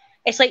fit.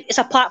 It's like, it's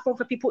a platform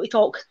for people to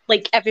talk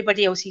like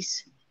everybody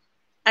else's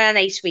in a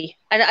nice way.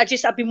 And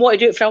I've been wanting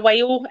to do it for a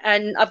while,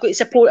 and I've got to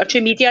support our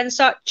true media and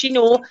such,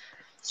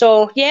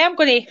 So, yeah, I'm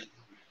going to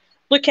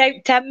look out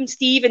Tim,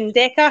 Steve and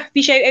Decca.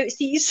 Be shout out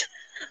Steve's.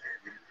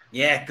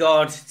 Yeah,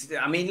 God.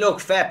 I mean, look,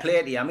 fair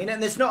play to you. I mean, and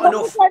there's not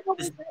enough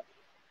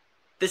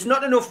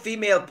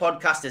female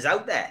podcasters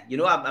out there.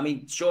 I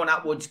mean, Sean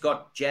Atwood's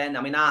got Jen.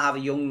 I mean, I have a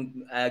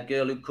young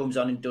girl who comes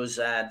on and does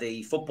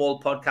the football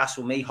podcast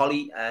with me,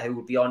 Holly, who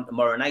will be on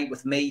tomorrow night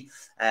with me.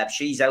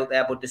 She's out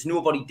there, but there's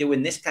nobody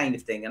doing this kind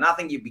of thing. And I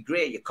think you'd be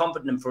great. You're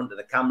confident in front of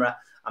the camera.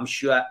 I'm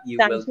sure you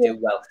will do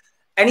well.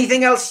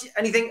 Anything else?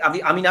 Anything? Have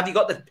you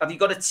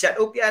got it set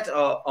up yet,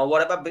 or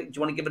whatever? But do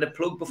you want to give it a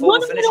plug before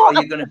we finish? Or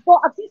are you gonna?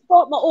 I've just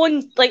got my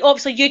own,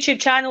 obviously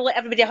YouTube channel.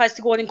 Everybody has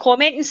to go on and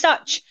comment and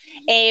such.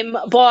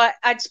 But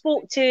I'd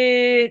spoke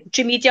to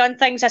True Media and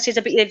things. I said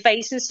about the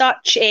advice and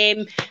such.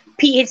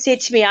 Pete had said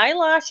to me,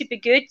 "Eyelash, it'd be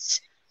good."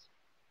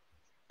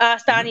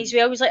 asked Danny as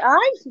well. He was like,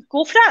 aye,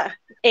 go for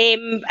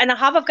it. And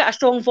I've got a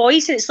strong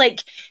voice. And it's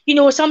like, you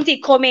know, somebody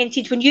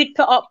commented when you'd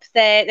put up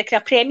the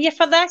kind of premiere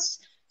for this,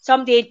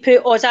 somebody had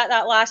put, oh, is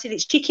that lassie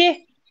that's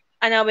cheeky?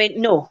 And I went,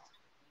 no,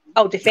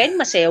 I'll defend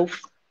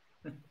myself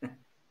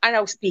and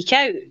I'll speak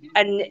out.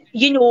 And,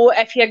 you know,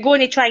 if you're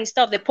going to try and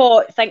stir the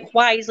pot, think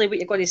wisely what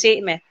you're going to say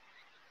to me.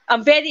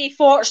 I'm very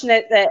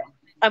fortunate that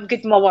I'm good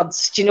with my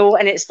words, you know,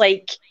 and it's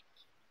like,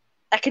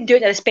 I can do it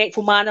in a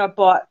respectful manner,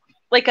 but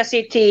like I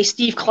said to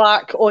Steve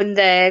Clark on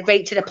the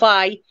Right to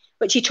Reply,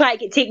 which he tried to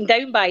get taken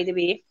down, by the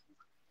way,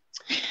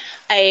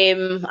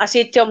 I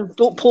said to him,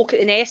 don't poke at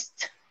the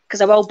nest,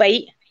 because I will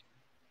bite,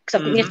 because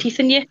I've got your teeth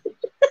in you.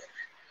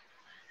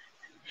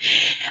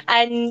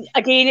 And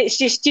again, it's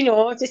just, you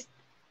know, just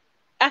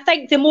I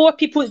think the more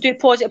people that do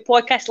positive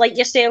podcasts like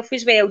yourself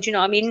as well, do you know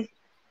what I mean?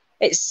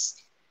 It's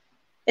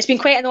been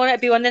quite an honour to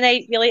be on the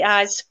night, really it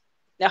has.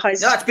 No,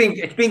 it's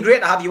been great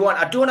to have you on.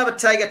 I don't have a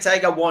Tiger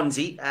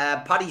onesie.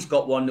 Paddy's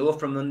got one though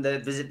from the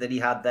visit that he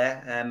had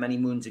there many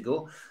moons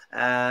ago.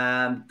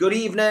 Good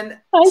evening,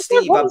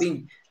 Steve.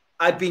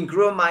 I've been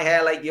growing my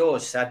hair like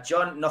yours.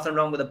 John, nothing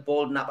wrong with a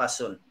bald napper,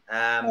 son.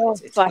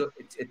 It's good.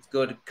 It's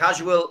good.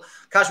 Casual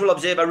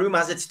observer. Rumour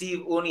has it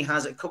Steve only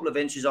has a couple of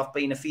inches off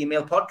being a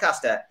female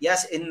podcaster.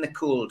 Yes, in the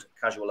cold,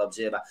 casual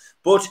observer.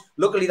 But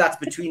luckily that's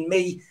between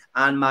me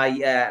and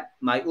my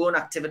own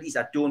activities.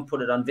 I don't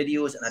put it on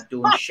videos and I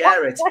don't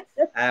share it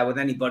with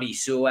anybody.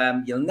 So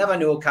you'll never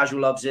know,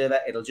 casual observer.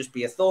 It'll just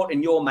be a thought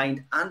in your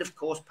mind and, of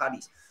course,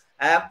 Paddy's.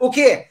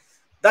 Okay,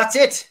 that's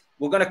it.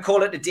 We're going to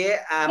call it a day.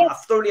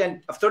 I've thoroughly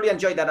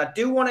enjoyed that. I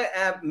do want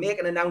to make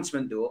an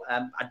announcement, though.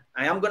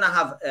 I am going to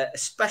have a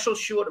special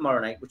show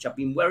tomorrow night, which I've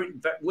been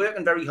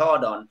working very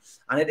hard on.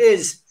 And it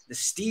is the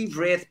Steve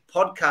Wraith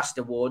Podcast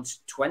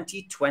Awards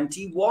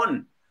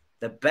 2021.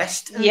 The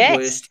best and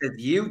worst of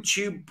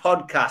YouTube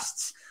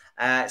podcasts.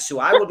 So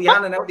I will be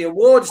handing out the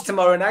awards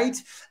tomorrow night.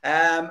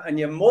 And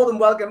you're more than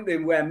welcome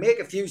to make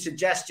a few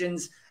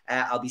suggestions.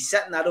 I'll be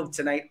setting that up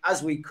tonight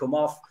as we come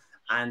off.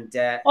 And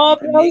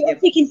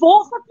you can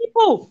vote for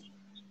people.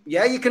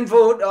 Yeah, you can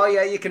vote. Oh,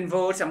 yeah, you can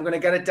vote. I'm going to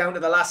get it down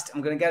to the last.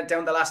 I'm going to get it down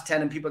to the last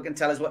 10, and people can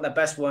tell us what the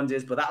best ones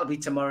is. But that'll be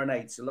tomorrow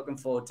night. So looking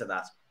forward to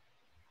that.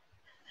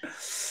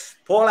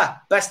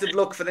 Paula, best of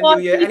luck for the new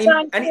year.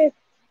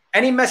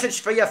 Any message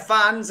for your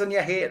fans and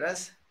your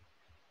haters?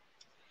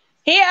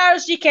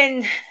 Haters, you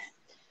can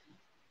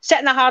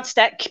sit in a hard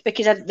stick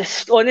because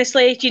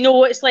honestly, do you know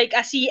what it's like?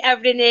 I see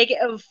every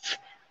negative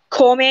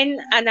comment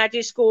and I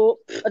just go,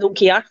 I don't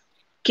care.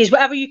 Because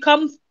whatever you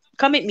come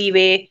at me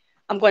with,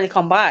 I'm going to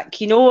come back,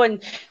 you know.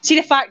 And see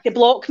the fact they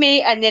block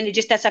me and then they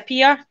just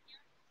disappear.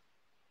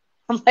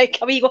 I'm like,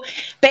 how you go?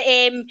 But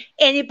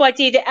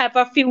anybody that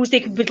ever feels they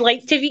would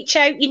like to reach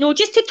out, you know,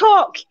 just to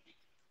talk,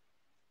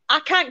 I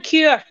can't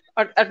cure,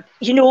 or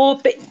you know.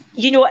 But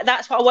you know,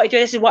 that's what I want to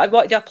do. This is what I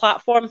want to do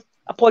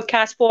a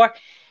podcast for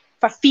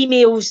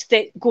females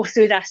that go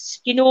through this,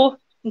 you know,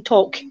 and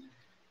talk.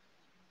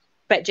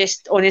 But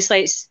just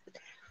honestly,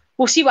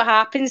 we'll see what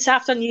happens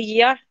after New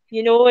Year.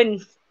 You know,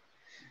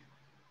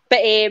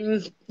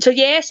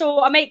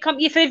 so I might come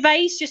to you for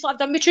advice, just like I've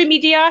done with True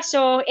Media.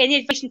 So any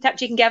advice and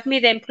tips you can give me,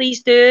 then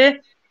please do.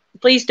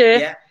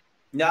 Yeah,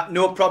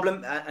 no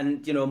problem.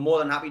 And you know, more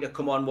than happy to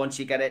come on once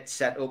you get it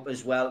set up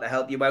as well to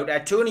help you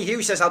out. Tony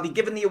Hughes says I'll be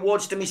giving the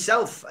awards to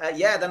myself.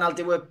 Then I'll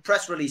do a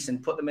press release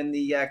and put them in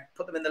the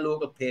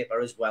local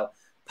paper as well.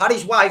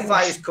 Paddy's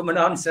Wi-Fi is coming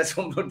on, says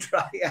Humble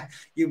Dryer.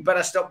 You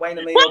better stop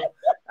winding me up.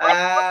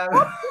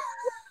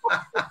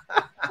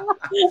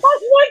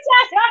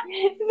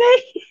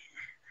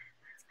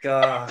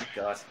 God.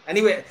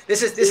 Anyway,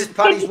 this is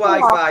Paddy's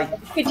Wi-Fi.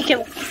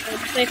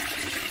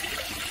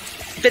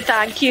 But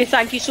thank you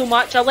so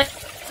much. That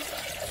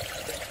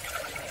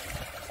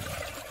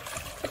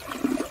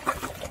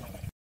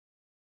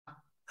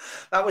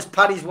was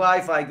Paddy's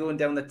Wi-Fi going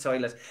down the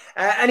toilet.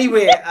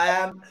 Anyway,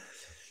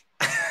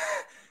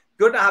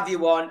 good to have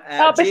you on.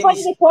 I'll be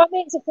finding the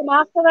comments if I'm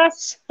after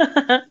this.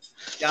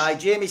 Yeah,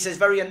 Jamie says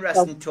very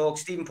interesting talk.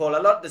 Stephen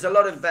Paul, there's a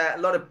lot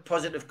of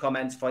positive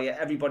comments for you.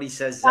 Everybody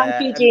says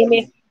thank you,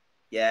 Jamie.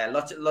 Yeah,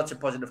 lots of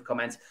positive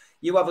comments.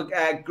 You have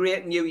a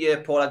great new year,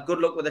 Paula. Good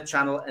luck with the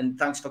channel, and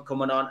thanks for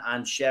coming on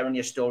and sharing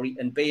your story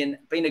and being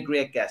a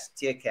great guest.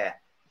 Take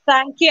care.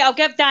 Thank you. I'll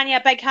give Danny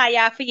a big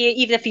hi for you,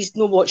 even if he's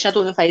no watching. I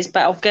don't know if he is,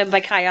 but I'll give him a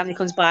big hi when he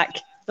comes back.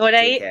 All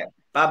right.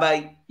 Bye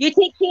bye. You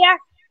take care.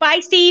 Bye,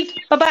 Steve.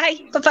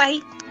 Bye-bye.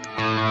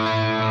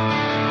 Bye-bye.